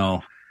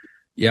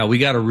 we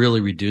got to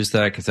really reduce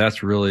that because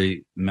that's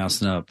really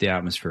messing up the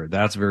atmosphere.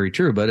 That's very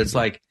true, but it's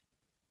like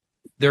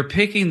they're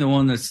picking the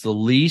one that's the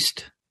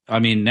least. I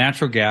mean,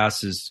 natural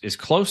gas is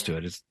close to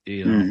it. It's,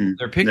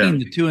 they're picking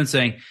the two and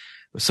saying,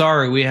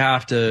 sorry, we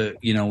have to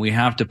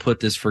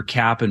put this for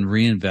cap and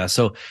reinvest.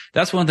 So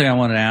that's one thing I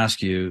want to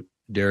ask you,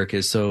 Derek,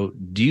 is, so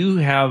do you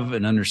have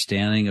an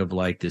understanding of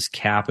like this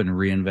cap and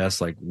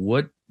reinvest, like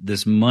what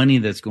this money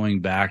that's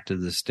going back to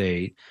the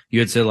state? You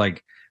had said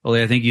like,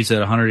 I think you said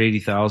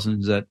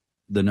 180,000. Is that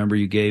the number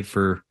you gave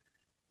for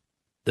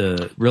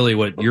the, really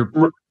what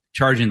you're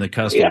charging the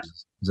customers?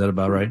 Yeah. Is that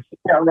about right?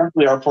 Yeah,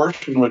 roughly our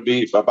portion would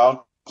be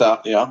about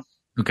that, yeah.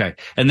 Okay.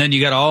 And then you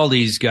got all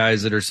these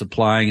guys that are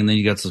supplying, and then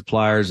you got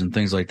suppliers and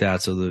things like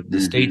that. So the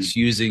state's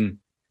using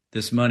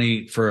this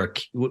money for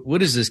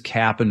what is this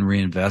cap and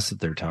reinvest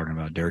that they're talking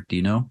about, Derek? Do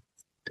you know?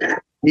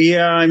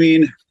 Yeah, I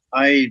mean,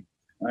 I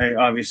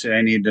obviously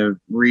I need to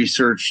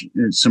research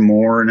it some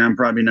more, and I'm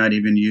probably not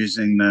even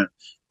using the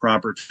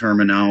proper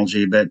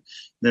terminology, but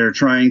they're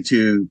trying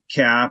to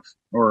cap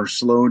or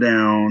slow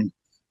down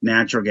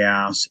natural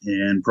gas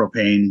and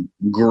propane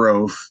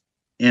growth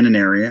in an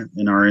area,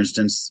 in our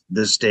instance,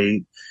 the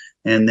state,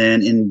 and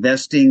then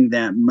investing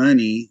that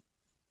money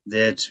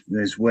that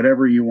is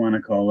whatever you want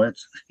to call it.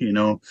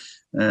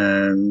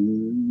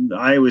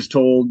 I was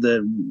told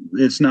that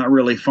it's not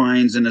really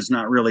fines and it's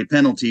not really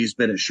penalties,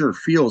 but it sure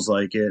feels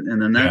like it.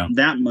 And then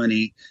that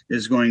money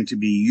is going to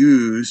be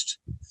used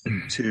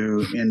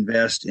to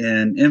invest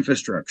in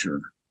infrastructure,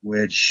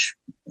 which,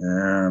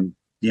 what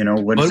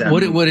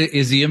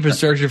is the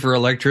infrastructure for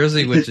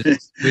electricity, which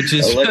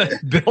is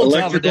built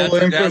electrical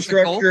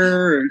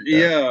infrastructure,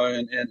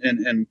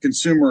 and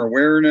consumer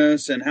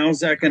awareness, and how's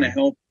that going to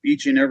help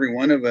each and every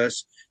one of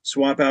us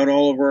swap out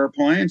all of our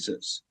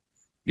appliances?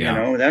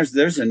 Yeah.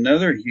 There's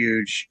another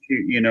huge,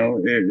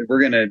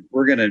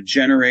 we're gonna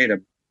generate a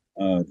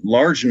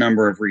large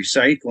number of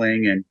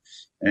recycling,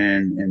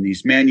 and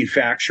these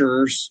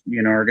manufacturers,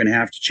 are going to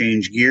have to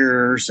change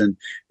gears, and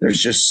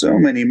there's just so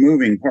many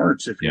moving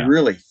parts if you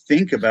really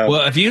think about.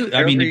 Well,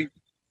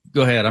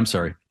 go ahead. I'm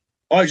sorry.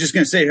 I was just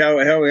going to say how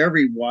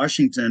every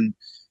Washington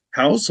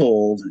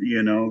household,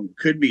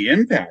 could be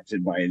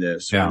impacted by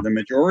this. Yeah. The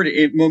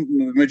majority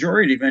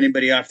of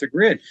anybody off the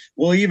grid.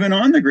 Well, even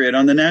on the grid,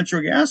 on the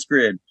natural gas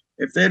grid,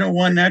 if they don't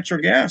want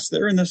natural gas,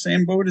 they're in the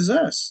same boat as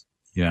us.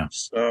 Yeah.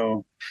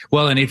 So,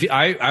 well, and if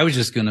I was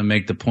just going to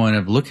make the point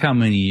of look how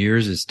many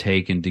years it's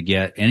taken to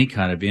get any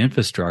kind of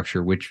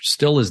infrastructure, which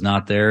still is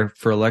not there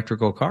for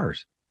electrical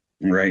cars.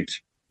 Right.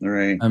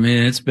 Right. I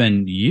mean, it's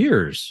been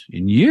years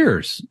and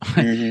years,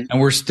 and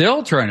we're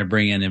still trying to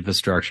bring in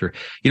infrastructure.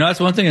 That's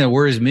one thing that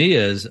worries me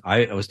is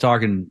I was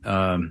talking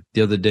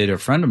the other day to a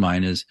friend of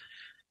mine is,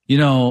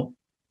 one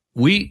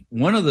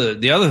of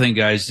the other thing,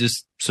 guys,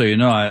 just so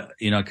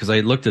because I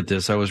looked at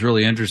this, I was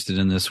really interested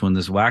in this when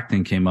this WAC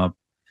thing came up,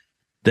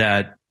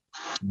 that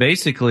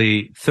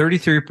basically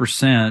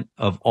 33%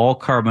 of all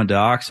carbon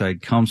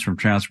dioxide comes from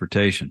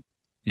transportation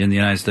in the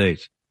United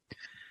States.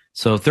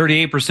 So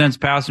 38% is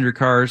passenger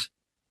cars.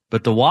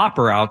 But the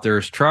whopper out there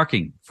is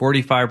trucking,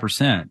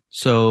 45%.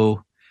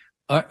 So,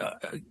 are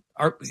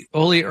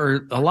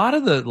a lot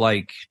of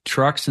the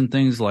trucks and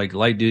things like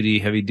light duty,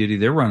 heavy duty,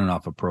 they're running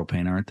off of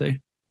propane, aren't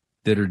they?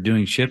 That are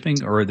doing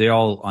shipping, or are they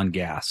all on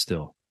gas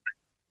still?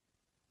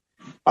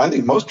 I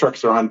think most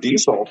trucks are on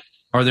diesel.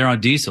 Or they're on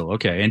diesel,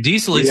 okay. And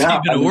diesel is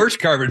even a worse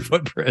carbon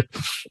footprint.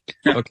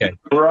 Okay.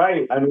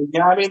 Right.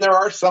 There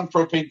are some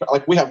propane,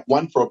 we have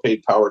one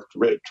propane powered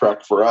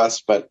truck for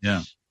us, but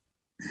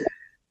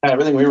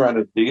everything we run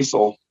is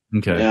diesel.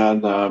 Okay.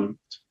 And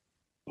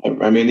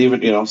even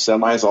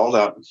semis, all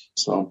that.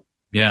 So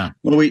yeah.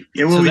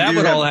 That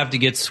would all have to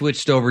get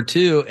switched over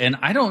too. And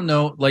I don't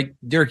know,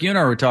 Derek, you and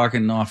I were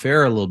talking off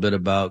air a little bit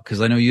about,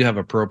 because I know you have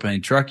a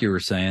propane truck, you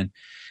were saying,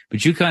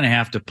 but you kind of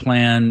have to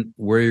plan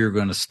where you're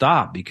going to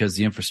stop because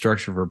the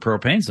infrastructure for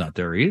propane's not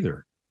there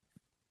either.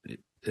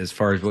 As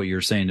far as what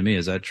you're saying to me,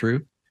 is that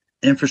true?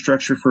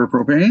 Infrastructure for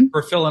propane?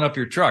 For filling up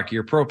your truck,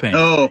 your propane.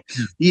 Oh,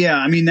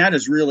 yeah. That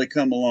has really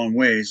come a long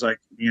ways. Like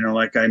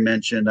I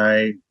mentioned,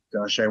 I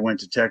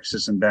went to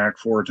Texas and back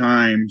 4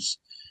 times.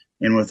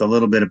 And with a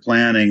little bit of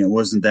planning, it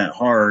wasn't that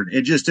hard.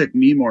 It just took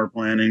me more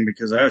planning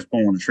because I was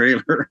pulling a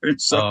trailer.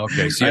 And so,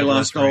 so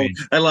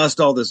I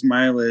lost all this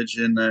mileage,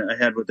 and I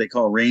had what they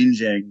call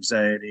range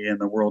anxiety in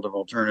the world of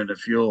alternative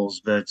fuels.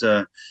 But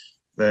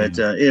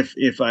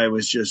if I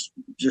was just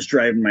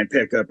driving my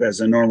pickup as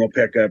a normal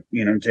pickup,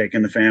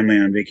 taking the family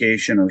on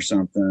vacation or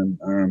something,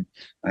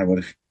 I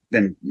would have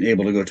been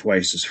able to go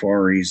twice as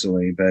far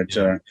easily. But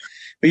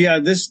yeah,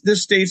 this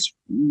state's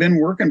been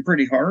working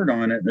pretty hard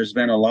on it. There's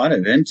been a lot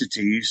of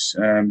entities.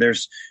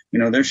 There's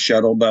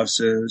shuttle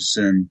buses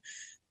and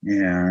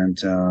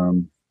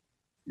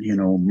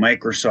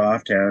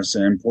Microsoft has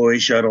employee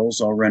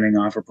shuttles all running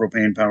off of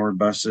propane powered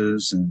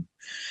buses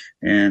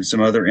and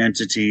some other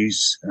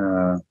entities.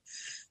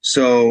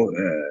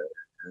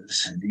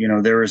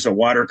 There is a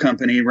water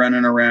company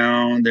running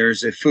around.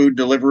 There's a food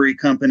delivery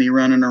company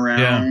running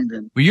around.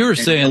 Yeah. You were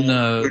saying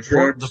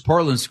the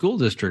Portland School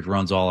District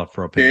runs all of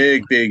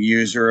propane. Big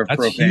user of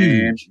That's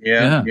propane. Huge.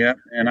 Yeah.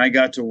 And I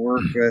got to work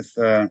with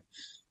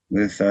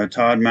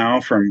Todd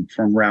Mao from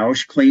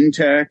Roush Clean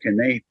Tech,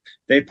 and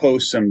they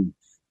post some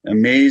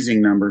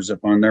amazing numbers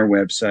up on their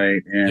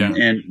website,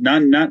 and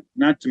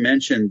not to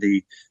mention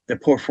the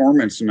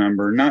performance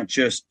number, not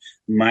just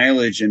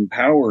mileage and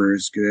power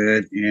is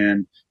good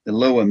and the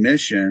low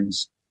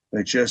emissions,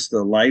 but just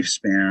the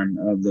lifespan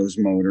of those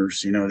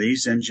motors.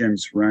 These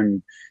engines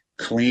run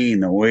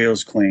clean, the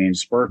oil's clean,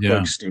 spark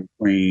plugs stay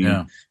clean.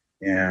 Yeah.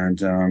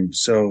 And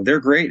so they're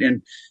great.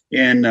 And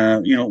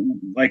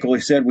like Ole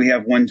said, we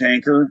have one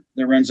tanker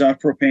that runs off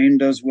propane,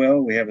 does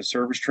well. We have a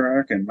service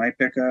truck and my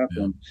pickup,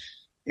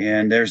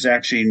 and there's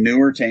actually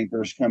newer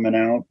tankers coming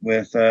out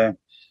with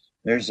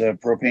there's a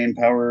propane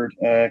powered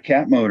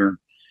cat motor,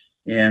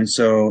 and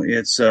so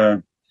it's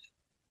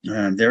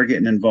they're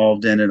getting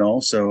involved in it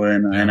also,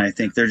 and I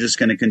think they're just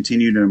going to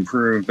continue to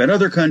improve. But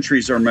other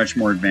countries are much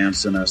more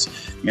advanced than us.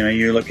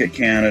 You look at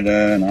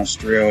Canada and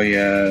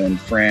Australia and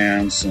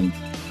France and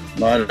a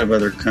lot of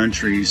other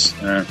countries.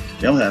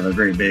 They'll have a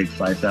very big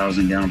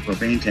 5,000 gallon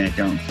propane tank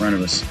out in front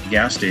of a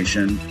gas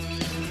station,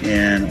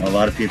 and a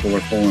lot of people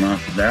are pulling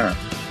off of that.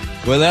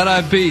 With that,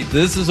 I'm Pete.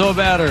 This is Home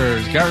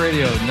Matters, Car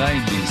Radio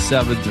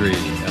 97.3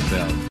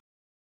 FM.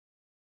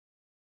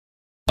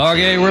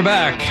 Okay, we're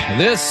back.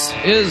 This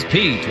is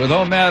Pete with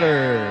Home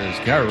Matters,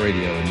 Car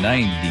Radio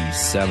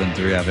 97.3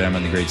 FM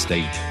in the great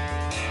state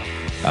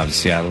of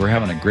Seattle. We're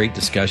having a great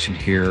discussion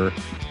here.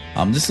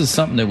 This is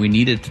something that we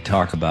needed to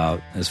talk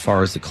about as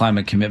far as the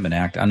Climate Commitment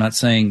Act. I'm not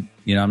saying,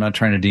 I'm not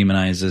trying to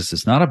demonize this.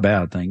 It's not a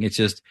bad thing. It's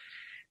just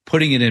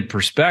putting it in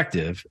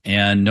perspective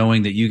and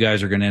knowing that you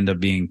guys are going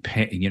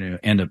to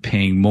end up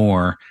paying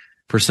more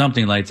for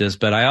something like this.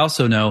 But I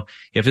also know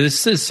if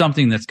this is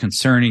something that's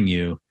concerning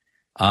you,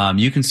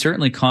 you can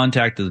certainly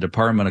contact the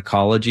Department of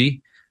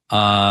Ecology.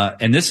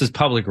 And this is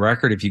public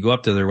record. If you go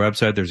up to their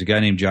website, there's a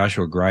guy named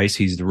Joshua Grice.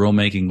 He's the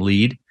rulemaking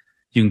lead.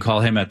 You can call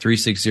him at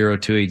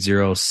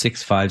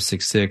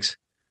 360-280-6566,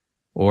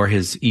 or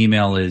his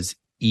email is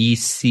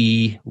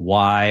ECYREC.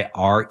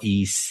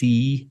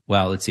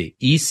 Well, let's see,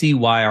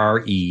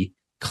 ECYRE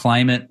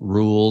climate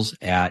rules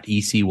at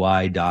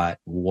ecy.wa.gov.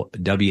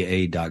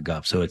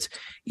 So it's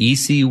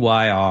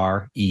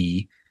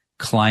ECYRE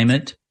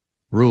climate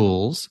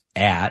rules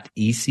at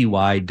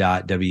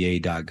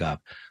ecy.wa.gov.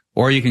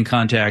 Or you can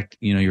contact,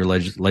 your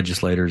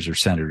legislators or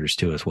senators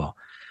too as well.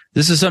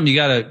 This is something you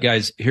gotta,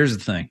 guys, here's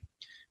the thing.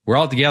 We're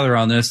all together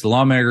on this. The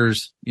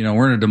lawmakers,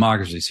 we're in a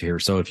democracy here.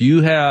 So if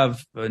you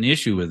have an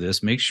issue with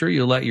this, make sure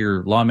you let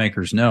your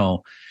lawmakers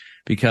know,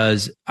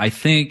 because I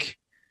think,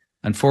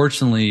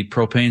 unfortunately,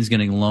 propane is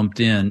getting lumped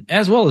in,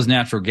 as well as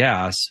natural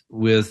gas,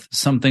 with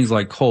some things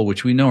like coal,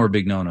 which we know are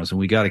big no-nos, and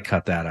we got to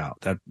cut that out.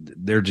 That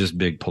they're just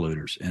big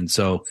polluters. And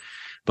so,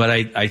 but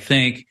I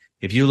think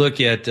if you look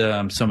at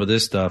some of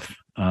this stuff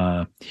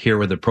here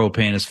with the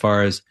propane, as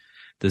far as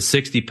the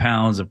 60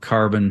 pounds of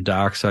carbon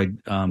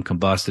dioxide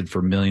combusted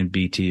per million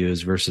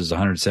BTUs versus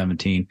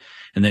 117,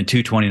 and then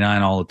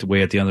 229 all the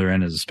way at the other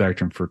end of the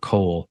spectrum for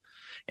coal.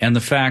 And the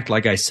fact,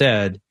 like I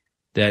said,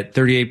 that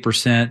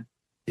 38%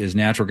 is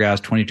natural gas,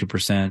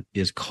 22%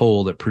 is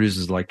coal that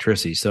produces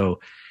electricity. So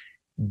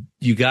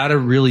you got to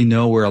really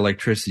know where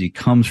electricity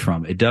comes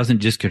from. It doesn't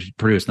just get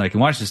produced. Like in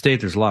Washington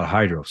State, there's a lot of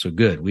hydro. So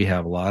good. We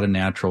have a lot of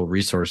natural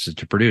resources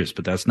to produce,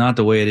 but that's not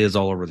the way it is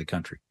all over the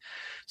country.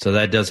 So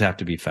that does have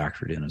to be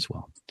factored in as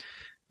well.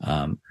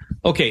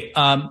 Okay.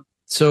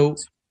 So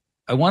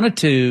I wanted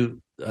to,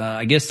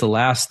 I guess the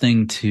last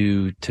thing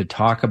to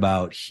talk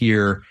about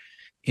here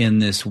in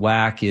this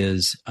WAC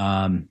is,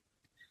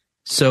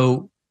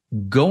 so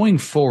going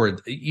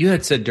forward, you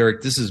had said,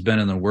 Derek, this has been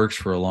in the works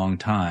for a long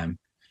time.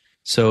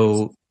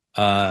 So,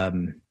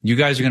 you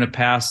guys are going to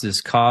pass this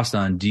cost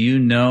on. Do you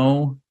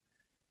know,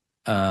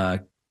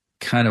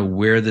 kind of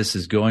where this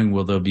is going?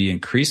 Will there be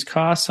increased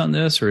costs on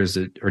this, or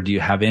do you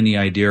have any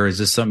idea, or is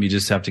this something you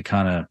just have to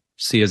kind of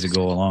see as it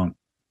go along?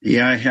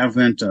 Yeah, I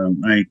haven't.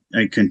 I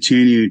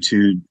continue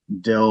to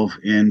delve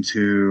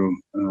into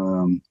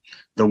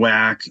the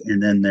WAC,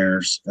 and then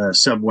there's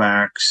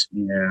sub-WACs,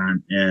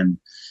 and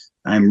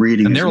I'm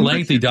reading. And they're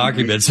lengthy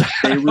documents.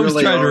 They really I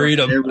was trying to read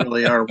them. They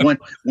really are. One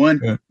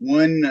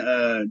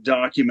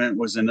document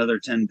was another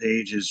 10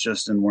 pages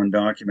just in one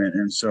document,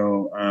 and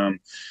so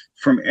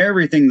from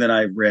everything that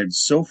I've read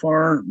so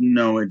far,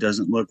 no, it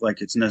doesn't look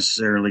like it's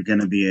necessarily going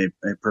to be a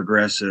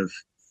progressive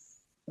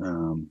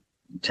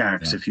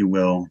tax, if you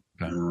will,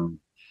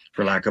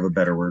 for lack of a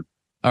better word.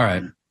 All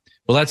right.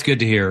 Well, that's good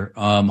to hear.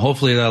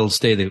 Hopefully that'll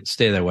stay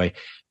that way.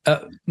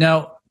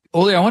 Now,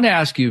 Ole, I want to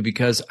ask you,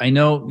 because I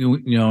know,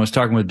 I was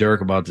talking with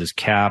Dirk about this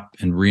cap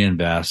and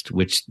reinvest,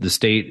 which the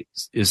state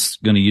is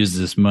going to use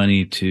this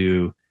money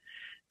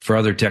for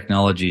other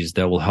technologies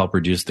that will help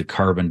reduce the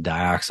carbon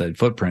dioxide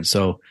footprint.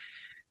 So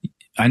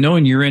I know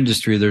in your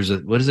industry, there's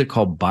what is it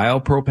called?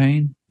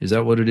 Biopropane? Is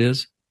that what it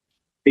is?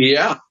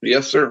 Yeah.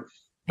 Yes, sir.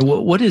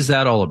 What is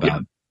that all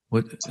about?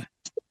 What?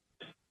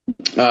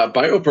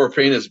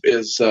 Biopropane is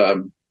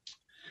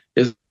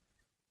isn't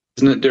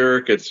it,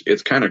 Derek?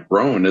 It's kind of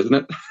grown, isn't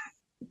it?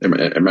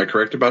 Am I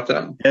correct about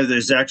that? Yeah,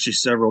 there's actually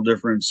several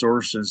different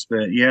sources,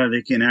 but yeah,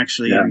 they can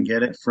actually even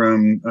get it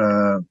from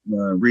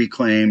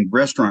reclaimed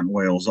restaurant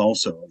oils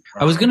also.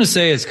 I was going to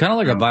say it's kind of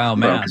like a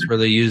biomass where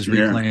they use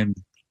reclaimed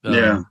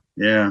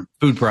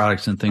food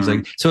products and things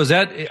like that. So is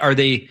that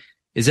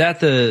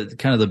the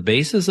kind of the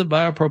basis of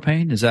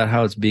biopropane? Is that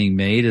how it's being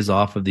made, is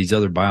off of these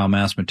other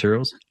biomass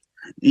materials?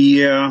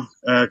 Yeah,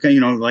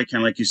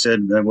 like you said,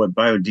 what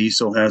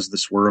biodiesel has the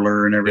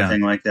swirler and everything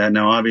like that.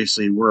 Now,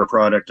 obviously, we're a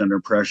product under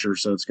pressure,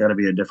 so it's got to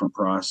be a different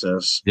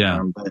process.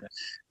 Yeah.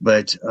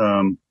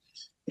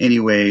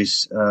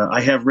 Anyways, I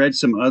have read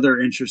some other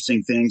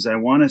interesting things. I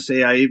want to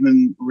say I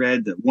even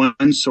read that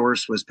one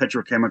source was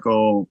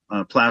petrochemical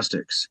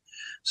plastics.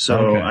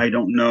 So I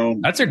don't know.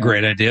 That's a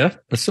great idea.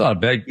 That's not a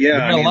big.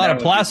 Yeah, a lot of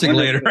plastic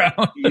laid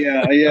around.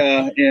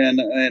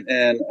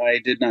 and I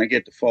did not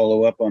get to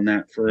follow up on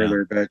that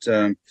further, but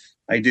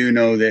I do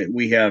know that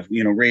we have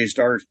raised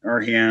our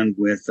hand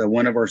with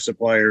one of our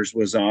suppliers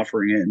was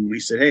offering it, and we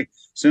said, hey, as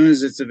soon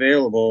as it's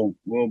available,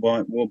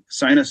 we'll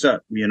sign us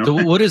up.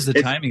 So what is the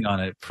timing on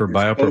it for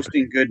biopropane?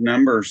 Posting good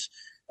numbers.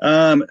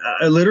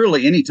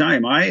 Literally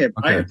anytime. I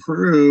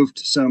approved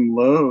some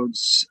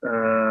loads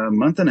a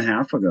month and a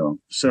half ago.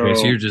 So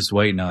you're just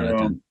waiting on it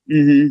then.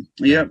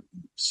 Mm-hmm, yep.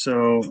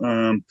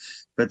 So,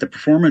 but the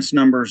performance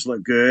numbers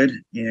look good,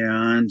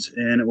 and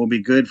it will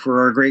be good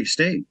for our great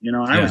state.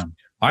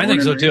 I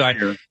think so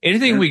too.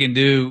 Anything we can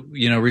do,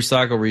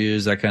 recycle,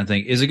 reuse, that kind of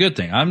thing is a good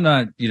thing. I'm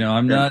not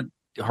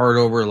hard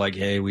over like,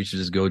 hey, we should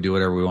just go do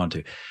whatever we want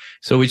to.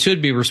 So we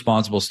should be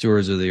responsible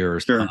stewards of the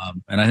earth. Sure.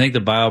 And I think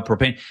the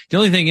biopropane, the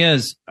only thing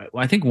is,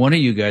 I think one of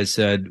you guys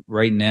said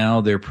right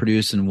now they're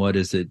producing,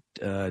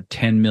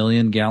 10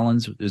 million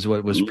gallons is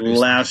what was produced.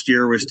 Last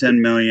year was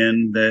 10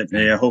 million.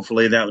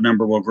 Hopefully that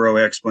number will grow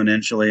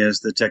exponentially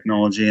as the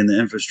technology and the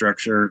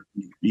infrastructure,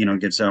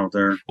 gets out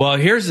there. Well,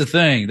 here's the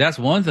thing. That's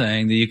one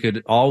thing that you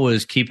could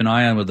always keep an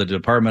eye on with the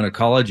Department of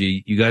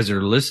Ecology. You guys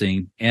are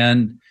listening,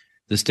 and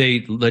the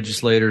state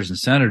legislators and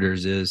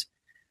senators is,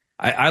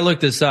 I looked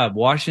this up.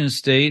 Washington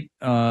State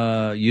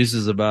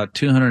uses about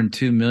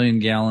 202 million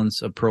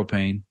gallons of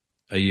propane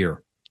a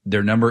year.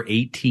 They're number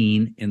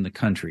 18 in the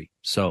country.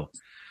 So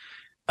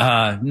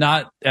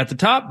not at the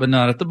top, but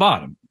not at the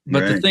bottom.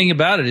 But the thing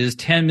about it is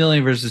 10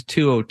 million versus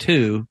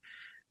 202,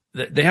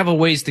 they have a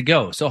ways to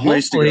go. So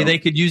hopefully they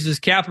could use this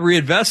capital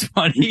reinvest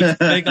money to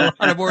make a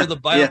lot more of the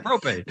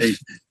biopropane. Yeah,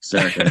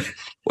 exactly.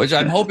 Which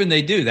I'm hoping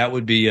they do. That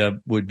would be a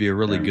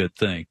really good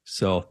thing.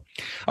 So,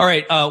 all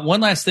right. One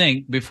last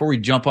thing before we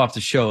jump off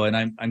the show.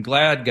 And I'm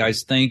glad,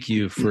 guys, thank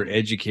you for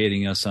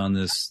educating us on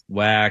this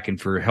WAC and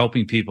for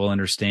helping people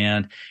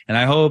understand. And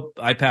I hope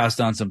I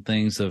passed on some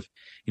things of,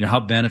 how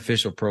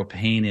beneficial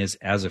propane is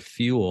as a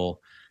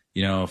fuel,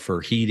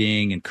 for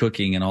heating and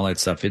cooking and all that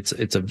stuff.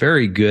 It's a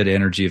very good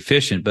energy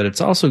efficient, but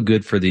it's also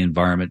good for the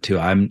environment too.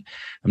 I'm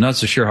not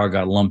so sure how it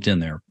got lumped in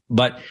there,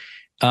 but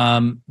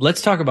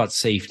let's talk about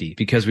safety,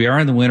 because we are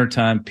in the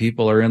wintertime.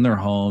 People are in their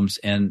homes.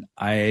 And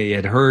I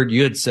had heard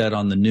you had said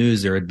on the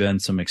news there had been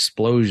some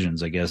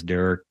explosions, I guess,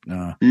 Derek,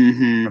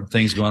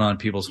 things going on in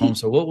people's homes.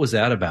 So what was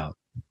that about?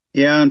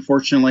 Yeah,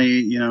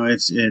 unfortunately,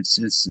 it's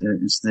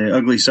the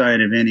ugly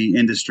side of any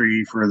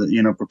industry for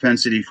the,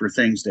 propensity for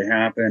things to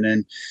happen.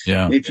 And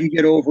if you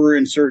get over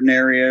in certain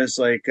areas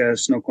like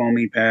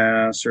Snoqualmie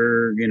Pass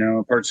or,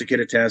 parts of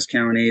Kittitas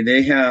County,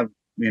 they have,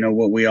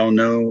 what we all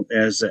know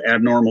as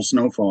abnormal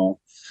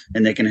snowfall,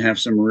 and they can have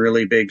some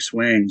really big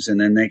swings,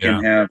 and then they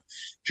can have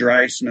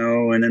dry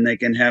snow, and then they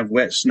can have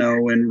wet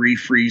snow and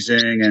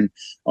refreezing and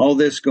all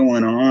this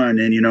going on.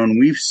 And, and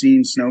we've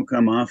seen snow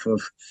come off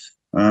of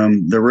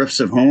the roofs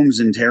of homes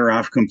and tear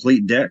off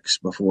complete decks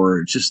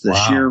before. Just the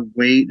sheer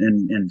weight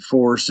and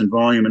force and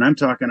volume. And I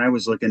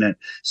was looking at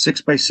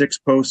 6x6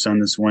 posts on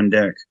this one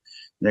deck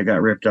that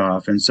got ripped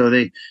off. And so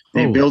they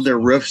build their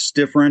roofs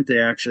different. They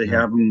actually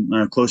have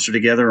them closer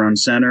together on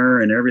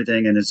center and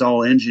everything. And it's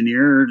all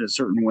engineered a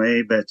certain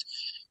way. But,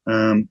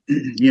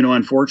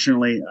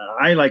 unfortunately,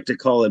 I like to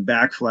call it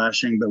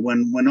backflashing. But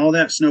when all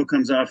that snow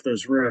comes off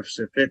those roofs,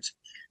 if it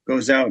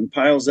goes out and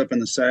piles up in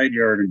the side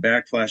yard and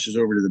backflashes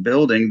over to the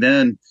building,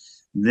 then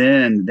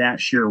that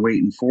sheer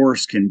weight and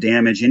force can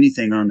damage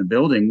anything on the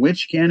building,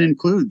 which can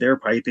include their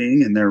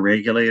piping and their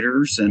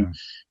regulators. And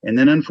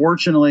then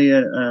unfortunately,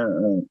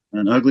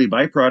 an ugly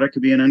byproduct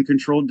could be an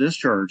uncontrolled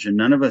discharge. And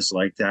none of us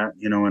like that,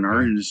 in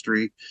our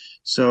industry.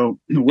 So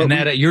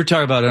you're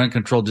talking about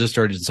uncontrolled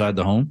discharge inside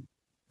the home?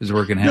 Is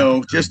where it can happen?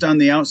 No, just on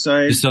the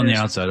outside. Just on the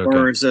outside. Okay.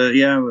 Or it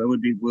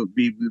would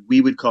be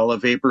we would call a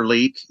vapor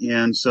leak.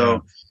 And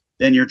so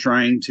then you're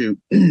trying to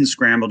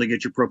scramble to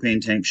get your propane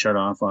tank shut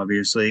off,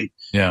 obviously.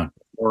 Yeah.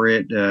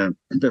 Or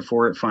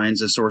before it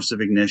finds a source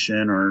of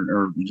ignition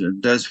or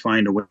does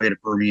find a way to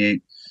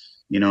permeate,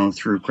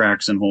 through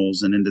cracks and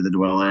holes and into the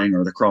dwelling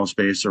or the crawl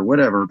space or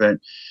whatever. But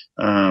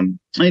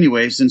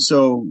anyways, and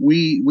so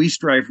we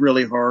strive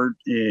really hard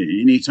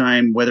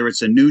anytime, whether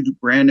it's a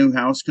brand new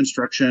house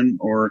construction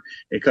or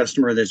a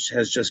customer that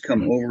has just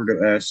come over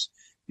to us,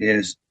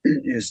 is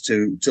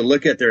to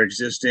look at their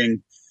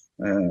existing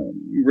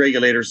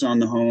regulators on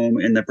the home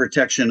and the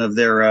protection of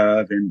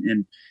thereof,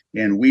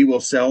 and we will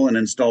sell and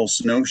install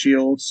snow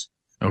shields.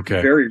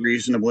 Okay. Very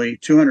reasonably,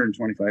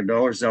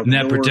 $225 out. And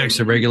that protects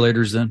the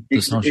regulators then?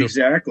 The snow shield?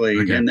 Exactly.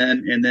 Okay.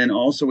 And then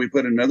also we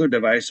put another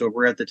device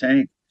over at the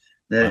tank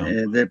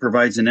that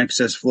provides an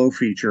excess flow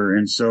feature.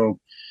 And so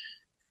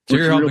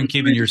you're helping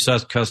keeping your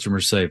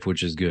customers safe,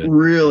 which is good.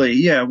 Really.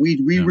 Yeah.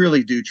 We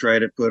really do try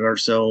to put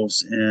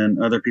ourselves in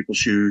other people's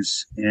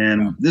shoes.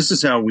 And this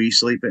is how we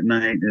sleep at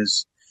night,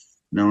 is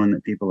knowing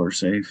that people are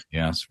safe.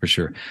 Yes, for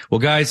sure. Well,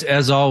 guys,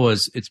 as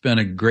always, it's been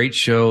a great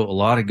show. A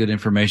lot of good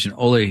information.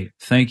 Ole,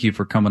 thank you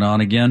for coming on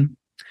again.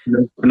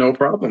 No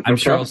problem. I'm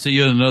sure I'll see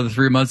you in another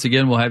 3 months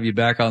again. We'll have you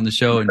back on the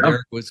show. And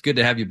Derek, it's good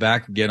to have you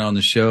back again on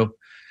the show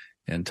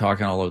and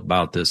talking all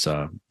about this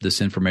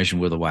information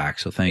with the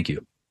WAC. So thank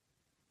you.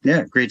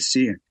 Yeah, great to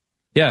see you.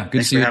 Yeah,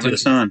 good to see you having too.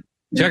 us on.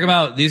 Check them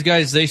out. These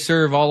guys, they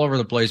serve all over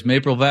the place.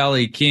 Maple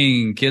Valley,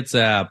 King,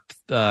 Kitsap,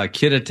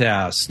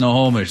 Kittitas,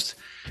 Snohomish.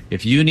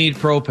 If you need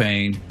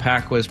propane,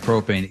 PacWest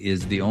Propane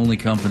is the only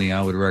company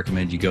I would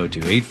recommend you go to.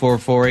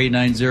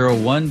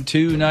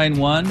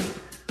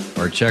 844-890-1291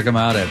 or check them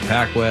out at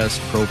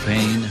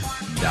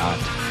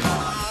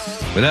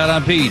PacWestPropane.com. With that,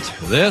 I'm Pete.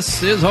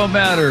 This is Home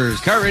Matters,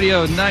 Car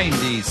Radio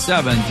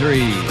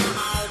 97.3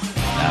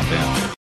 FM.